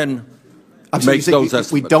you can make those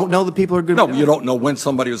estimates. We don't know that people are going to. No, you don't know when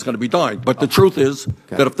somebody is going to be dying. But the truth is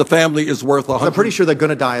that if the family is worth $100, I'm pretty sure they're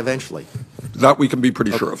going to die eventually. That we can be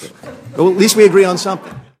pretty sure of. Well, at least we agree on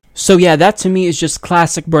something. So yeah, that to me is just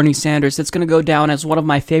classic Bernie Sanders. It's going to go down as one of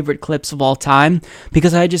my favorite clips of all time,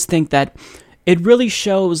 because I just think that it really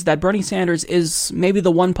shows that Bernie Sanders is maybe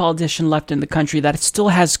the one politician left in the country that still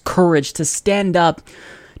has courage to stand up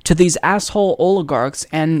to these asshole oligarchs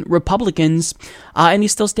and Republicans, and he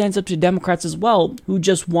still stands up to Democrats as well, who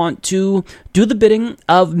just want to do the bidding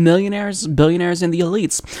of millionaires, billionaires, and the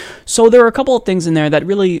elites. So there are a couple of things in there that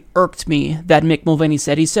really irked me that Mick Mulvaney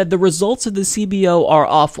said. He said the results of the CBO are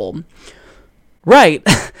awful. Right.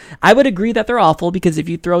 I would agree that they're awful, because if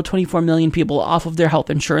you throw 24 million people off of their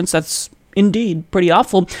health insurance, that's indeed pretty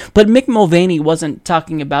awful. But Mick Mulvaney wasn't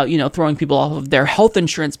talking about, throwing people off of their health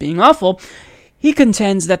insurance being awful. He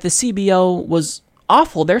contends that the CBO was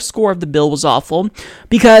awful. Their score of the bill was awful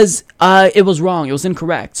because it was wrong. It was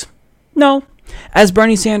incorrect. No. As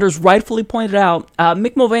Bernie Sanders rightfully pointed out,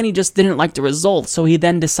 Mick Mulvaney just didn't like the results, so he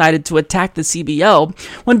then decided to attack the CBO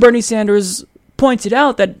when Bernie Sanders pointed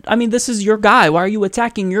out that, this is your guy. Why are you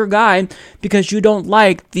attacking your guy? Because you don't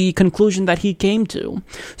like the conclusion that he came to.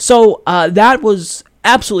 So that was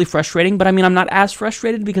absolutely frustrating, but I'm not as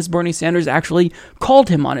frustrated because Bernie Sanders actually called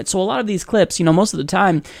him on it. So a lot of these clips, most of the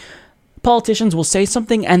time, politicians will say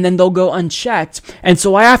something and then they'll go unchecked, and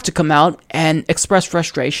so I have to come out and express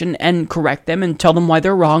frustration and correct them and tell them why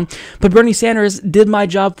they're wrong. But Bernie Sanders did my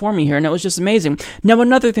job for me here, and it was just amazing. Now,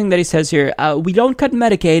 another thing that he says here, we don't cut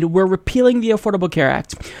Medicaid, we're repealing the Affordable Care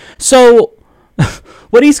Act. So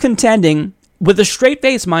what he's contending, with a straight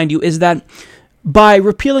face, mind you, is that by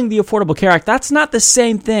repealing the Affordable Care Act, that's not the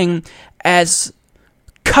same thing as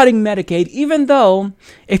cutting Medicaid, even though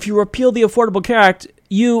if you repeal the Affordable Care Act,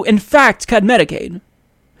 you, in fact, cut Medicaid.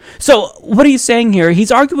 So what he's saying here,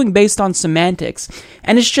 he's arguing based on semantics,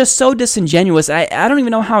 and it's just so disingenuous. I don't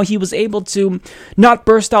even know how he was able to not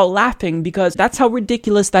burst out laughing, because that's how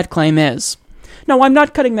ridiculous that claim is. No, I'm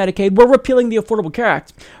not cutting Medicaid. We're repealing the Affordable Care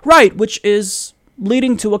Act. Right, which is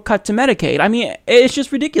leading to a cut to Medicaid. It's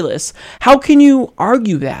just ridiculous. How can you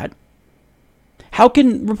argue that? How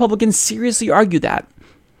can Republicans seriously argue that?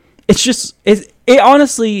 It's just, it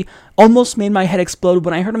honestly almost made my head explode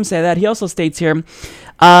when I heard him say that. He also states here,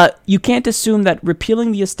 you can't assume that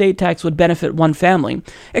repealing the estate tax would benefit one family,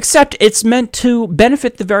 except it's meant to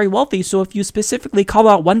benefit the very wealthy. So if you specifically call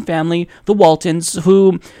out one family, the Waltons,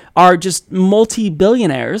 who are just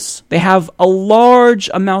multi-billionaires, they have a large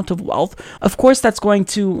amount of wealth, of course that's going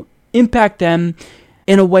to impact them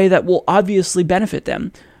in a way that will obviously benefit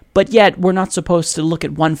them. But yet, we're not supposed to look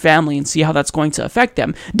at one family and see how that's going to affect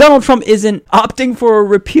them. Donald Trump isn't opting for a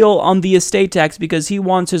repeal on the estate tax because he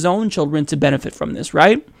wants his own children to benefit from this,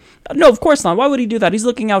 right? No, of course not. Why would he do that? He's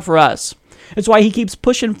looking out for us. It's why he keeps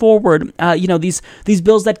pushing forward, these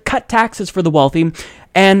bills that cut taxes for the wealthy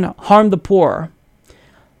and harm the poor.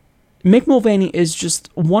 Mick Mulvaney is just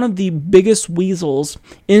one of the biggest weasels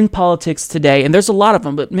in politics today, and there's a lot of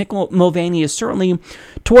them, but Mick Mulvaney is certainly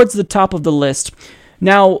towards the top of the list.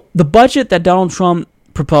 Now, the budget that Donald Trump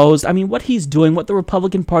proposed, what he's doing, what the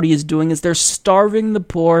Republican Party is doing, is they're starving the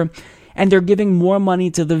poor and they're giving more money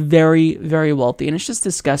to the very, very wealthy. And it's just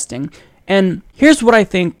disgusting. And here's what I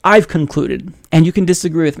think I've concluded, and you can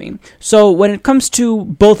disagree with me. So when it comes to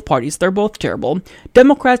both parties, they're both terrible.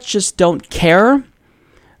 Democrats just don't care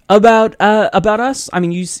about us. I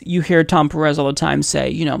mean, you hear Tom Perez all the time say,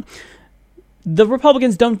 you know, the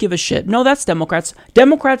Republicans don't give a shit. No, that's Democrats.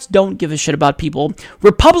 Democrats don't give a shit about people.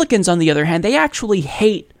 Republicans, on the other hand, they actually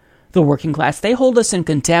hate the working class. They hold us in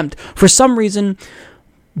contempt. For some reason,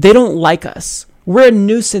 they don't like us. We're a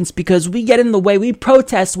nuisance because we get in the way. We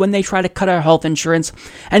protest when they try to cut our health insurance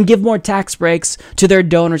and give more tax breaks to their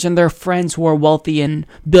donors and their friends who are wealthy and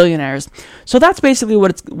billionaires. So that's basically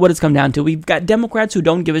what it's come down to. We've got Democrats who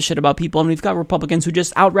don't give a shit about people, and we've got Republicans who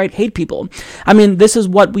just outright hate people. I mean, this is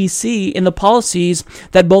what we see in the policies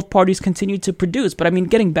that both parties continue to produce. But I mean,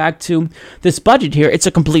 getting back to this budget here, it's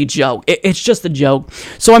a complete joke. It's just a joke.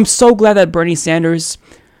 So I'm so glad that Bernie Sanders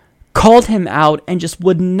called him out and just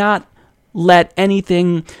would not let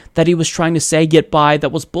anything that he was trying to say get by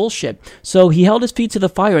that was bullshit. So he held his feet to the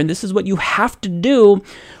fire, and this is what you have to do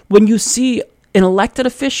when you see an elected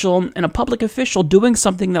official and a public official doing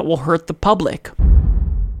something that will hurt the public.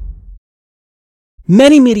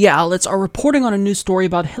 Many media outlets are reporting on a new story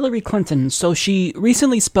about Hillary Clinton. So she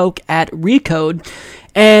recently spoke at Recode,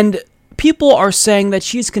 and people are saying that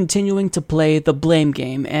she's continuing to play the blame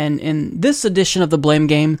game. And in this edition of the blame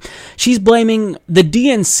game, she's blaming the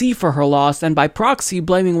DNC for her loss, and by proxy,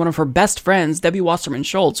 blaming one of her best friends, Debbie Wasserman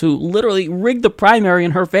Schultz, who literally rigged the primary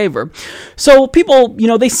in her favor. So people, you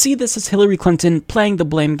know, they see this as Hillary Clinton playing the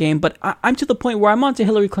blame game, but I'm to the point where I'm onto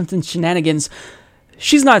Hillary Clinton's shenanigans.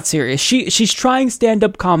 She's not serious. She's trying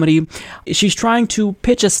stand-up comedy. She's trying to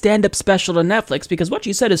pitch a stand-up special to Netflix because what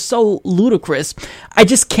she said is so ludicrous. I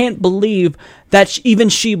just can't believe that even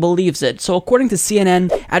she believes it. So according to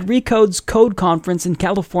CNN, at Recode's Code Conference in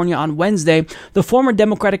California on Wednesday, the former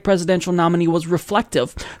Democratic presidential nominee was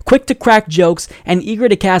reflective, quick to crack jokes, and eager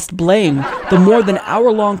to cast blame. The more than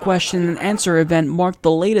hour-long question and answer event marked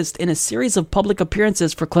the latest in a series of public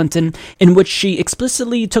appearances for Clinton, in which she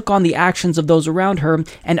explicitly took on the actions of those around her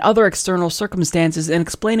and other external circumstances in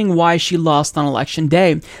explaining why she lost on Election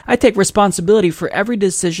Day. I take responsibility for every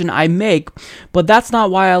decision I make, but that's not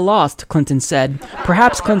why I lost, Clinton said.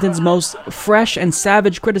 Perhaps Clinton's most fresh and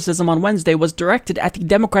savage criticism on Wednesday was directed at the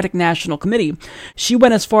Democratic National Committee. She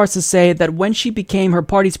went as far as to say that when she became her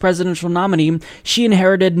party's presidential nominee, she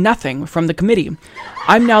inherited nothing from the committee.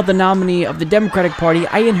 I'm now the nominee of the Democratic Party.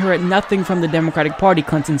 I inherit nothing from the Democratic Party,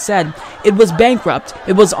 Clinton said. It was bankrupt.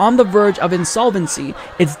 It was on the verge of insolvency.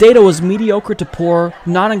 Its data was mediocre to poor,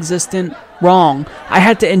 non-existent, wrong. I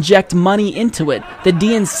had to inject money into it, the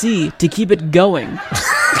DNC, to keep it going.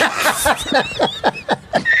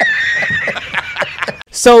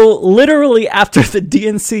 So literally after the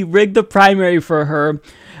DNC rigged the primary for her,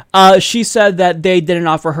 she said that they didn't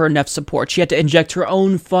offer her enough support. She had to inject her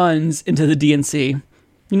own funds into the DNC.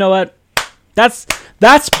 You know what?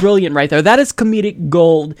 That's brilliant right there. That is comedic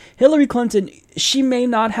gold. Hillary Clinton, she may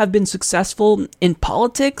not have been successful in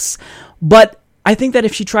politics, but I think that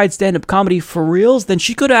if she tried stand-up comedy for reals, then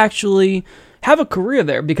she could actually have a career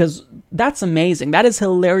there, because that's amazing. That is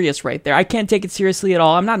hilarious right there. I can't take it seriously at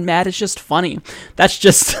all. I'm not mad. It's just funny.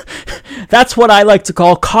 That's what I like to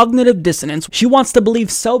call cognitive dissonance. She wants to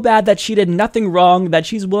believe so bad that she did nothing wrong that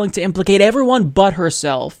she's willing to implicate everyone but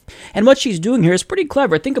herself. And what she's doing here is pretty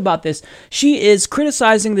clever. Think about this. She is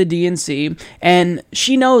criticizing the DNC, and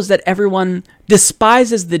she knows that everyone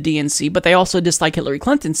despises the DNC, but they also dislike Hillary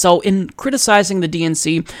Clinton. So in criticizing the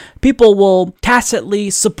DNC, people will tacitly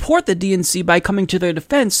support the DNC by coming to their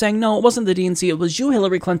defense, saying, no, it wasn't the DNC, it was you,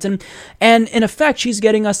 Hillary Clinton. And in effect, she's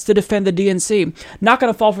getting us to defend the DNC. Not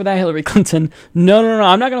going to fall for that, Hillary Clinton. No,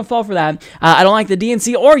 I'm not going to fall for that. I don't like the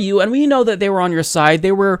DNC or you, and we know that they were on your side.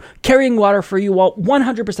 They were carrying water for you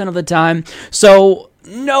 100% of the time. So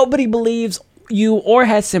nobody believes you or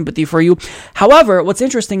has sympathy for you. However, what's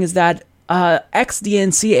interesting is that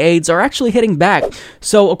ex-DNC aides are actually hitting back.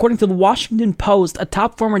 So according to the Washington Post, a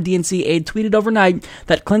top former DNC aide tweeted overnight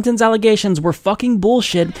that Clinton's allegations were fucking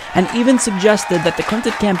bullshit, and even suggested that the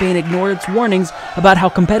Clinton campaign ignored its warnings about how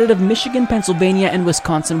competitive Michigan, Pennsylvania, and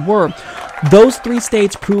Wisconsin were. Those three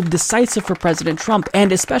states proved decisive for President Trump,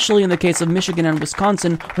 and especially in the case of Michigan and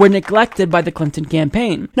Wisconsin, were neglected by the Clinton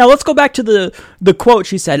campaign. Now let's go back to the quote.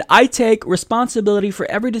 She said, I take responsibility for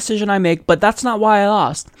every decision I make, but that's not why I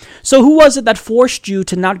lost. So who was it that forced you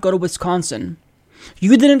to not go to Wisconsin?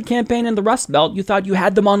 You didn't campaign in the Rust Belt. You thought you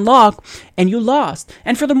had them on lock, and you lost.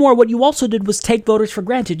 And furthermore, what you also did was take voters for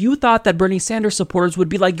granted. You thought that Bernie Sanders supporters would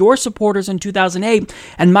be like your supporters in 2008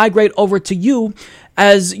 and migrate over to you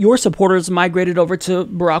as your supporters migrated over to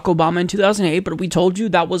Barack Obama in 2008, but we told you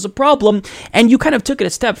that was a problem, and you kind of took it a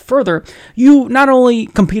step further. You not only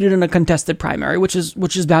competed in a contested primary, which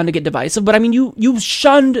is bound to get divisive, but I mean, you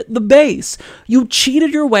shunned the base. You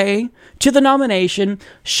cheated your way to the nomination,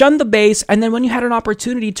 shunned the base, and then when you had an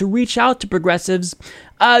opportunity to reach out to progressives,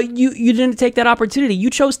 you didn't take that opportunity. You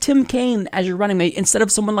chose Tim Kaine as your running mate instead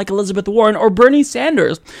of someone like Elizabeth Warren or Bernie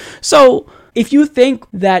Sanders. So if you think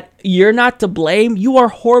that you're not to blame, you are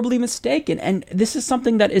horribly mistaken. And this is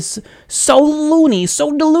something that is so loony,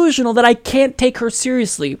 so delusional that I can't take her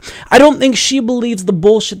seriously. I don't think she believes the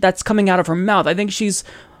bullshit that's coming out of her mouth. I think she's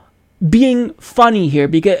being funny here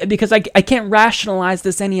because I can't rationalize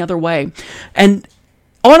this any other way. And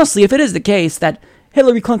honestly, if it is the case that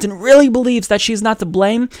Hillary Clinton really believes that she's not to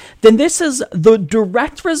blame, then this is the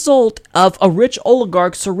direct result of a rich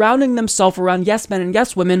oligarch surrounding themselves around yes men and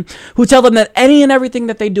yes women who tell them that any and everything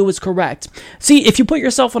that they do is correct. See, if you put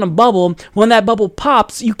yourself in a bubble, when that bubble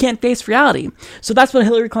pops, you can't face reality. So that's what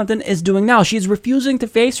Hillary Clinton is doing now. She's refusing to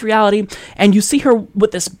face reality, and you see her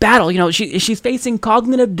with this battle. You know, she's facing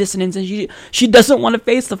cognitive dissonance, and she doesn't want to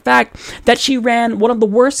face the fact that she ran one of the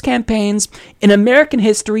worst campaigns in American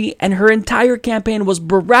history, and her entire campaign was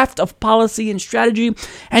bereft of policy and strategy,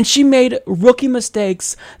 and she made rookie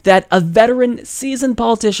mistakes that a veteran, seasoned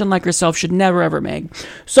politician like herself should never ever make.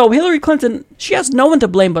 So Hillary Clinton, she has no one to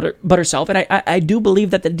blame but herself, and I do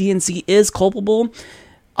believe that the DNC is culpable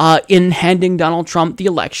in handing Donald Trump the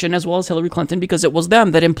election, as well as Hillary Clinton, because it was them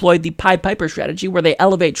that employed the Pied Piper strategy, where they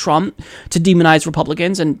elevate Trump to demonize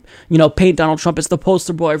Republicans and, paint Donald Trump as the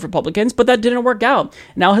poster boy of Republicans, but that didn't work out.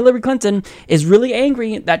 Now Hillary Clinton is really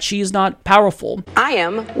angry that she's not powerful. I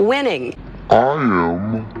am winning.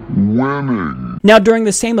 Now, during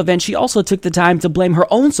the same event, she also took the time to blame her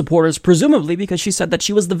own supporters, presumably because she said that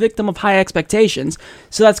she was the victim of high expectations.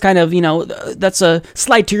 So that's kind of, that's a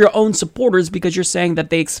slight to your own supporters because you're saying that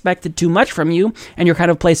they expected too much from you and you're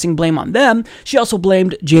kind of placing blame on them. She also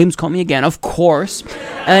blamed James Comey again, of course.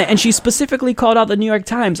 And she specifically called out the New York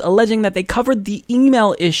Times, alleging that they covered the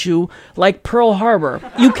email issue like Pearl Harbor.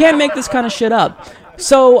 You can't make this kind of shit up.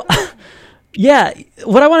 So... yeah,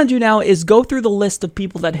 what I want to do now is go through the list of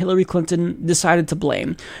people that Hillary Clinton decided to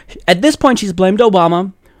blame. At this point, she's blamed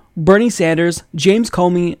Obama, Bernie Sanders, James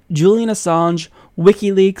Comey, Julian Assange,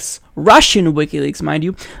 WikiLeaks, Russian WikiLeaks, mind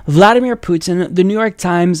you, Vladimir Putin, the New York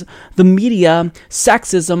Times, the media,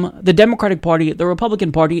 sexism, the Democratic Party, the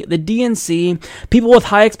Republican Party, the DNC, people with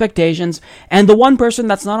high expectations, and the one person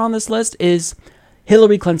that's not on this list is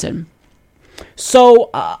Hillary Clinton.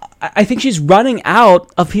 So I think she's running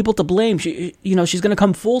out of people to blame. She's going to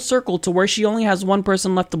come full circle to where she only has one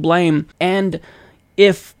person left to blame. And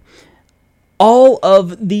if all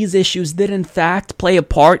of these issues did in fact play a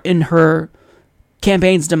part in her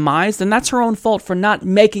campaign's demise, then that's her own fault for not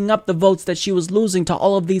making up the votes that she was losing to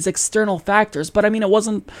all of these external factors. But I mean, it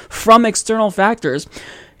wasn't from external factors.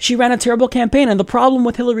 She ran a terrible campaign, and the problem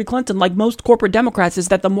with Hillary Clinton, like most corporate Democrats, is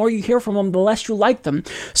that the more you hear from them, the less you like them.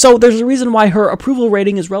 So there's a reason why her approval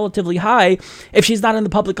rating is relatively high if she's not in the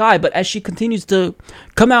public eye. But as she continues to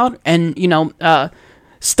come out and,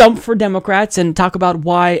 stump for Democrats and talk about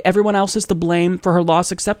why everyone else is to blame for her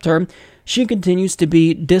loss except her, she continues to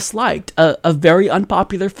be disliked, a very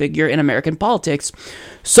unpopular figure in American politics.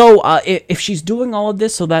 So if she's doing all of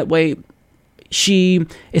this so that way she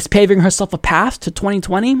is paving herself a path to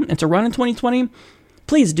 2020 and to run in 2020,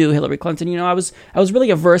 please do, Hillary Clinton. I was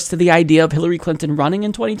really averse to the idea of Hillary Clinton running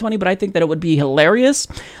in 2020, but I think that it would be hilarious,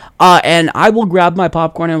 and I will grab my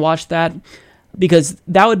popcorn and watch that, because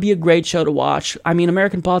that would be a great show to watch. I mean,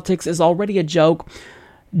 American politics is already a joke.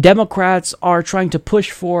 Democrats are trying to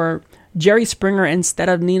push for Jerry Springer instead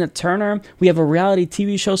of Nina Turner. We have a reality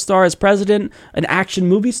TV show star as president, an action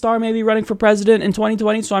movie star maybe running for president in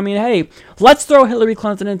 2020. So, I mean, hey, let's throw Hillary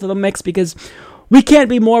Clinton into the mix, because we can't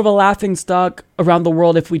be more of a laughingstock around the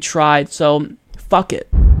world if we tried. So, fuck it.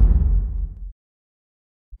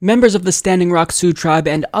 Members of the Standing Rock Sioux tribe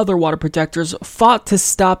and other water protectors fought to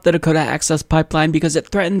stop the Dakota Access Pipeline because it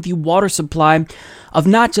threatened the water supply of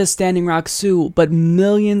not just Standing Rock Sioux, but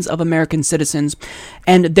millions of American citizens.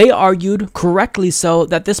 And they argued, correctly so,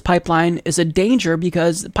 that this pipeline is a danger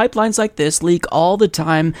because pipelines like this leak all the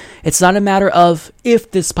time. It's not a matter of if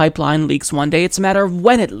this pipeline leaks one day, it's a matter of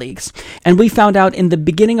when it leaks. And we found out in the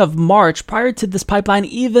beginning of March, prior to this pipeline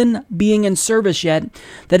even being in service yet,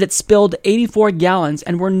 that it spilled 84 gallons,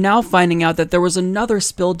 and we're now finding out that there was another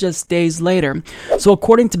spill just days later. So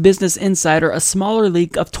according to Business Insider, a smaller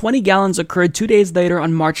leak of 20 gallons occurred 2 days later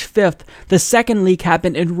on March 5th. The second leak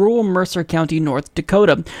happened in rural Mercer County, North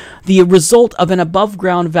Dakota, the result of an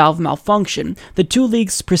above-ground valve malfunction. The two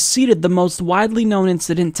leaks preceded the most widely known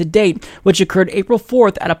incident to date, which occurred April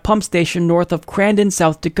 4th at a pump station north of Crandon,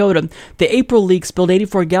 South Dakota. The April leak spilled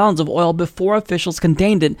 84 gallons of oil before officials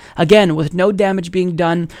contained it, again with no damage being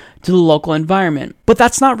done to the local environment. But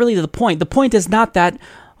that's not really the point. The point is not that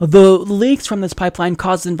the leaks from this pipeline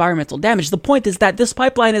caused environmental damage. The point is that this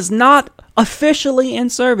pipeline is not officially in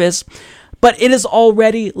service, but it is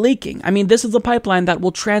already leaking. I mean, this is a pipeline that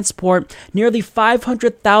will transport nearly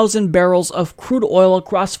 500,000 barrels of crude oil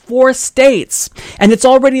across 4 states, and it's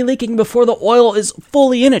already leaking before the oil is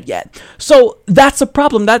fully in it yet. So that's a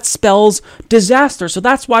problem. That spells disaster. So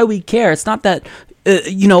that's why we care. It's not that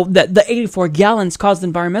that the 84 gallons caused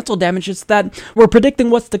environmental damage. It's that we're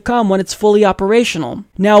predicting what's to come when it's fully operational.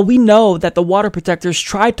 Now, we know that the water protectors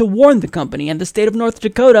tried to warn the company and the state of North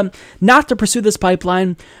Dakota not to pursue this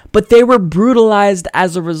pipeline, but they were brutalized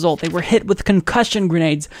as a result. They were hit with concussion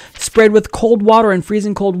grenades, sprayed with cold water in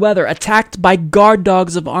freezing cold weather, attacked by guard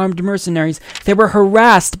dogs of armed mercenaries. They were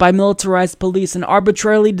harassed by militarized police and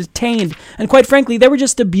arbitrarily detained. And quite frankly, they were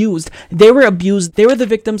just abused. They were abused. They were the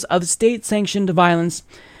victims of state-sanctioned violence.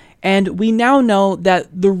 And we now know that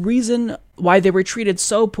the reason why they were treated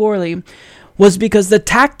so poorly was because the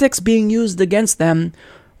tactics being used against them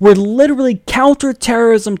were literally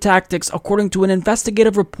counterterrorism tactics, according to an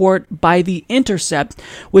investigative report by The Intercept,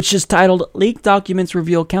 which is titled "Leaked Documents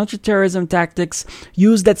Reveal Counterterrorism Tactics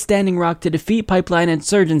Used at Standing Rock to Defeat Pipeline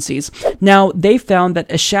Insurgencies." Now, they found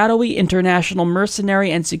that a shadowy international mercenary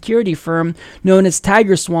and security firm known as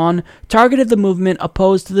Tiger Swan targeted the movement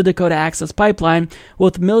opposed to the Dakota Access Pipeline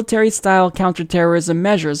with military-style counterterrorism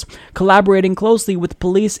measures, collaborating closely with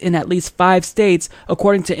police in at least 5 states,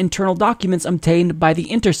 according to internal documents obtained by The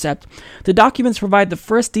Intercept. The documents provide the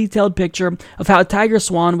first detailed picture of how Tiger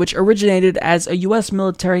Swan, which originated as a U.S.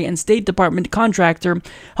 military and State Department contractor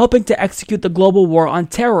helping to execute the global war on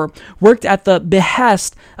terror, worked at the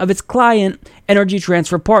behest of its client, Energy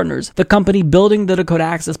Transfer Partners, the company building the Dakota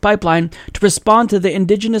Access Pipeline, to respond to the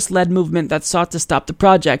indigenous-led movement that sought to stop the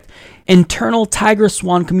project. Internal Tiger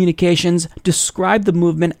Swan communications described the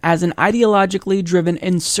movement as an ideologically driven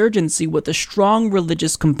insurgency with a strong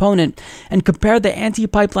religious component and compared the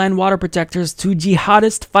anti-pipeline water protectors to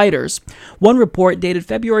jihadist fighters. One report dated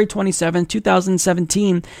February 27,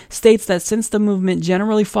 2017 states that since the movement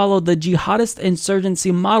generally followed the jihadist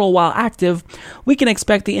insurgency model while active, we can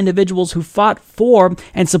expect the individuals who fought for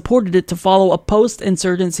and supported it to follow a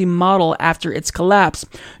post-insurgency model after its collapse.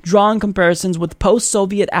 Drawing comparisons with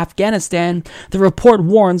post-Soviet Afghanistan, the report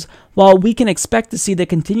warns, while we can expect to see the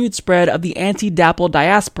continued spread of the anti-DAPL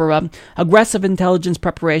diaspora, aggressive intelligence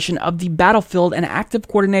preparation of the battlefield and active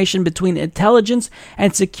coordination between intelligence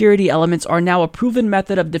and security elements are now a proven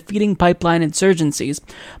method of defeating pipeline insurgencies.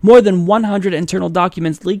 More than 100 internal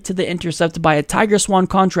documents leaked to The Intercept by a Tiger Swan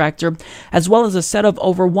contractor, as well as a set of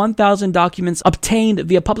over 1,000 documents obtained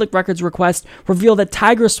via public records request, reveal that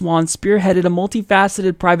Tiger Swan spearheaded a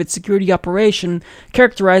multifaceted private security operation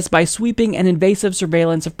characterized by sweeping and invasive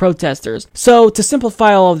surveillance of protesters. So, to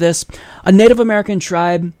simplify all of this, a Native American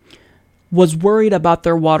tribe was worried about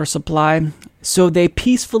their water supply, so they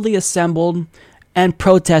peacefully assembled and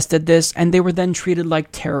protested this, and they were then treated like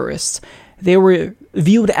terrorists. They were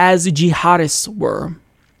viewed as jihadists were.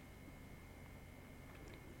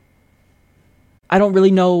 I don't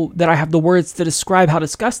really know that I have the words to describe how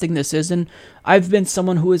disgusting this is, and I've been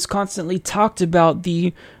someone who has constantly talked about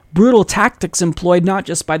the brutal tactics employed not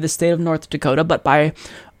just by the state of North Dakota, but by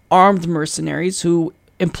armed mercenaries who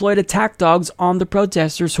employed attack dogs on the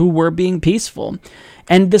protesters who were being peaceful.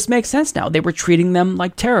 And this makes sense now. They were treating them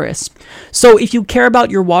like terrorists. So if you care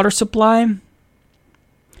about your water supply,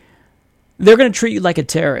 they're going to treat you like a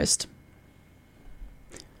terrorist.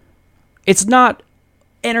 It's not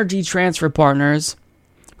Energy Transfer Partners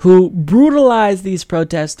who brutalize these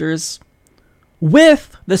protesters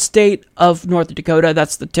with the state of North Dakota,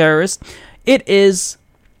 that's the terrorist. It is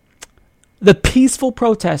the peaceful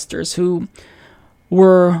protesters who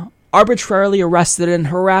were arbitrarily arrested and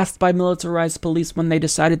harassed by militarized police when they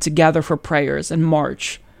decided to gather for prayers and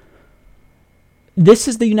march. This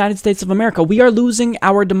is the United States of America. We are losing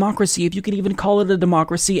our democracy, if you could even call it a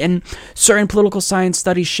democracy, and certain political science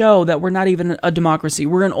studies show that we're not even a democracy.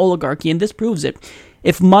 We're an oligarchy, and this proves it.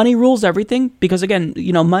 If money rules everything, because again,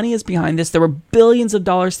 money is behind this, there were billions of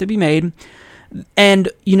dollars to be made, and,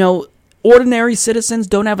 ordinary citizens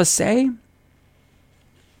don't have a say,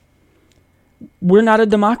 we're not a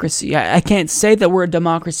democracy. I can't say that we're a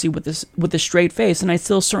democracy with a straight face, and I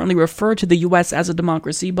still certainly refer to the U.S. as a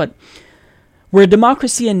democracy, but we're a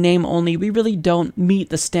democracy in name only. We really don't meet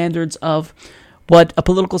the standards of what a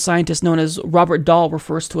political scientist known as Robert Dahl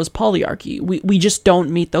refers to as polyarchy. We just don't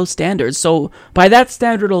meet those standards. So by that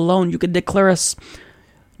standard alone, you could declare us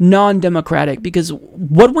non-democratic, because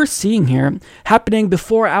what we're seeing here happening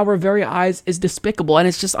before our very eyes is despicable, and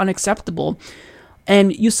it's just unacceptable.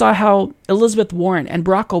 And you saw how Elizabeth Warren and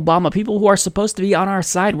Barack Obama, people who are supposed to be on our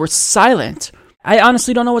side, were silent. I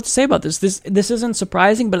honestly don't know what to say about this. This isn't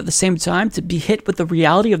surprising, but at the same time, to be hit with the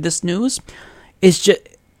reality of this news is just,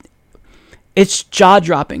 it's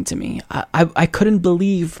jaw-dropping to me. I couldn't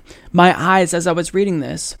believe my eyes as I was reading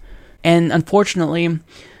this. And unfortunately,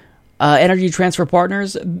 Energy Transfer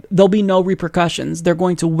Partners, there'll be no repercussions. They're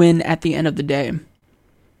going to win at the end of the day.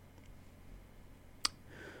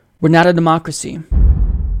 We're not a democracy.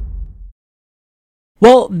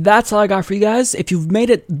 Well, that's all I got for you guys. If you've made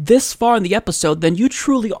it this far in the episode, then you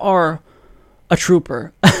truly are a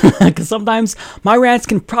trooper. Because sometimes my rants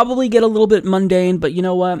can probably get a little bit mundane, but you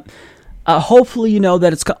know what? Hopefully you know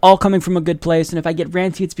that it's all coming from a good place, and if I get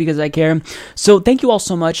ranty, it's because I care. So thank you all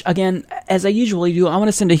so much. Again, as I usually do, I want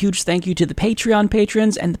to send a huge thank you to the Patreon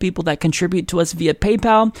patrons and the people that contribute to us via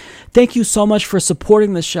PayPal. Thank you so much for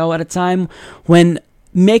supporting the show at a time when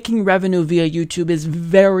making revenue via YouTube is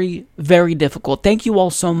very, very difficult. Thank you all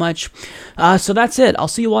so much. So that's it. I'll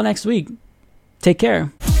see you all next week. Take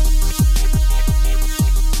care.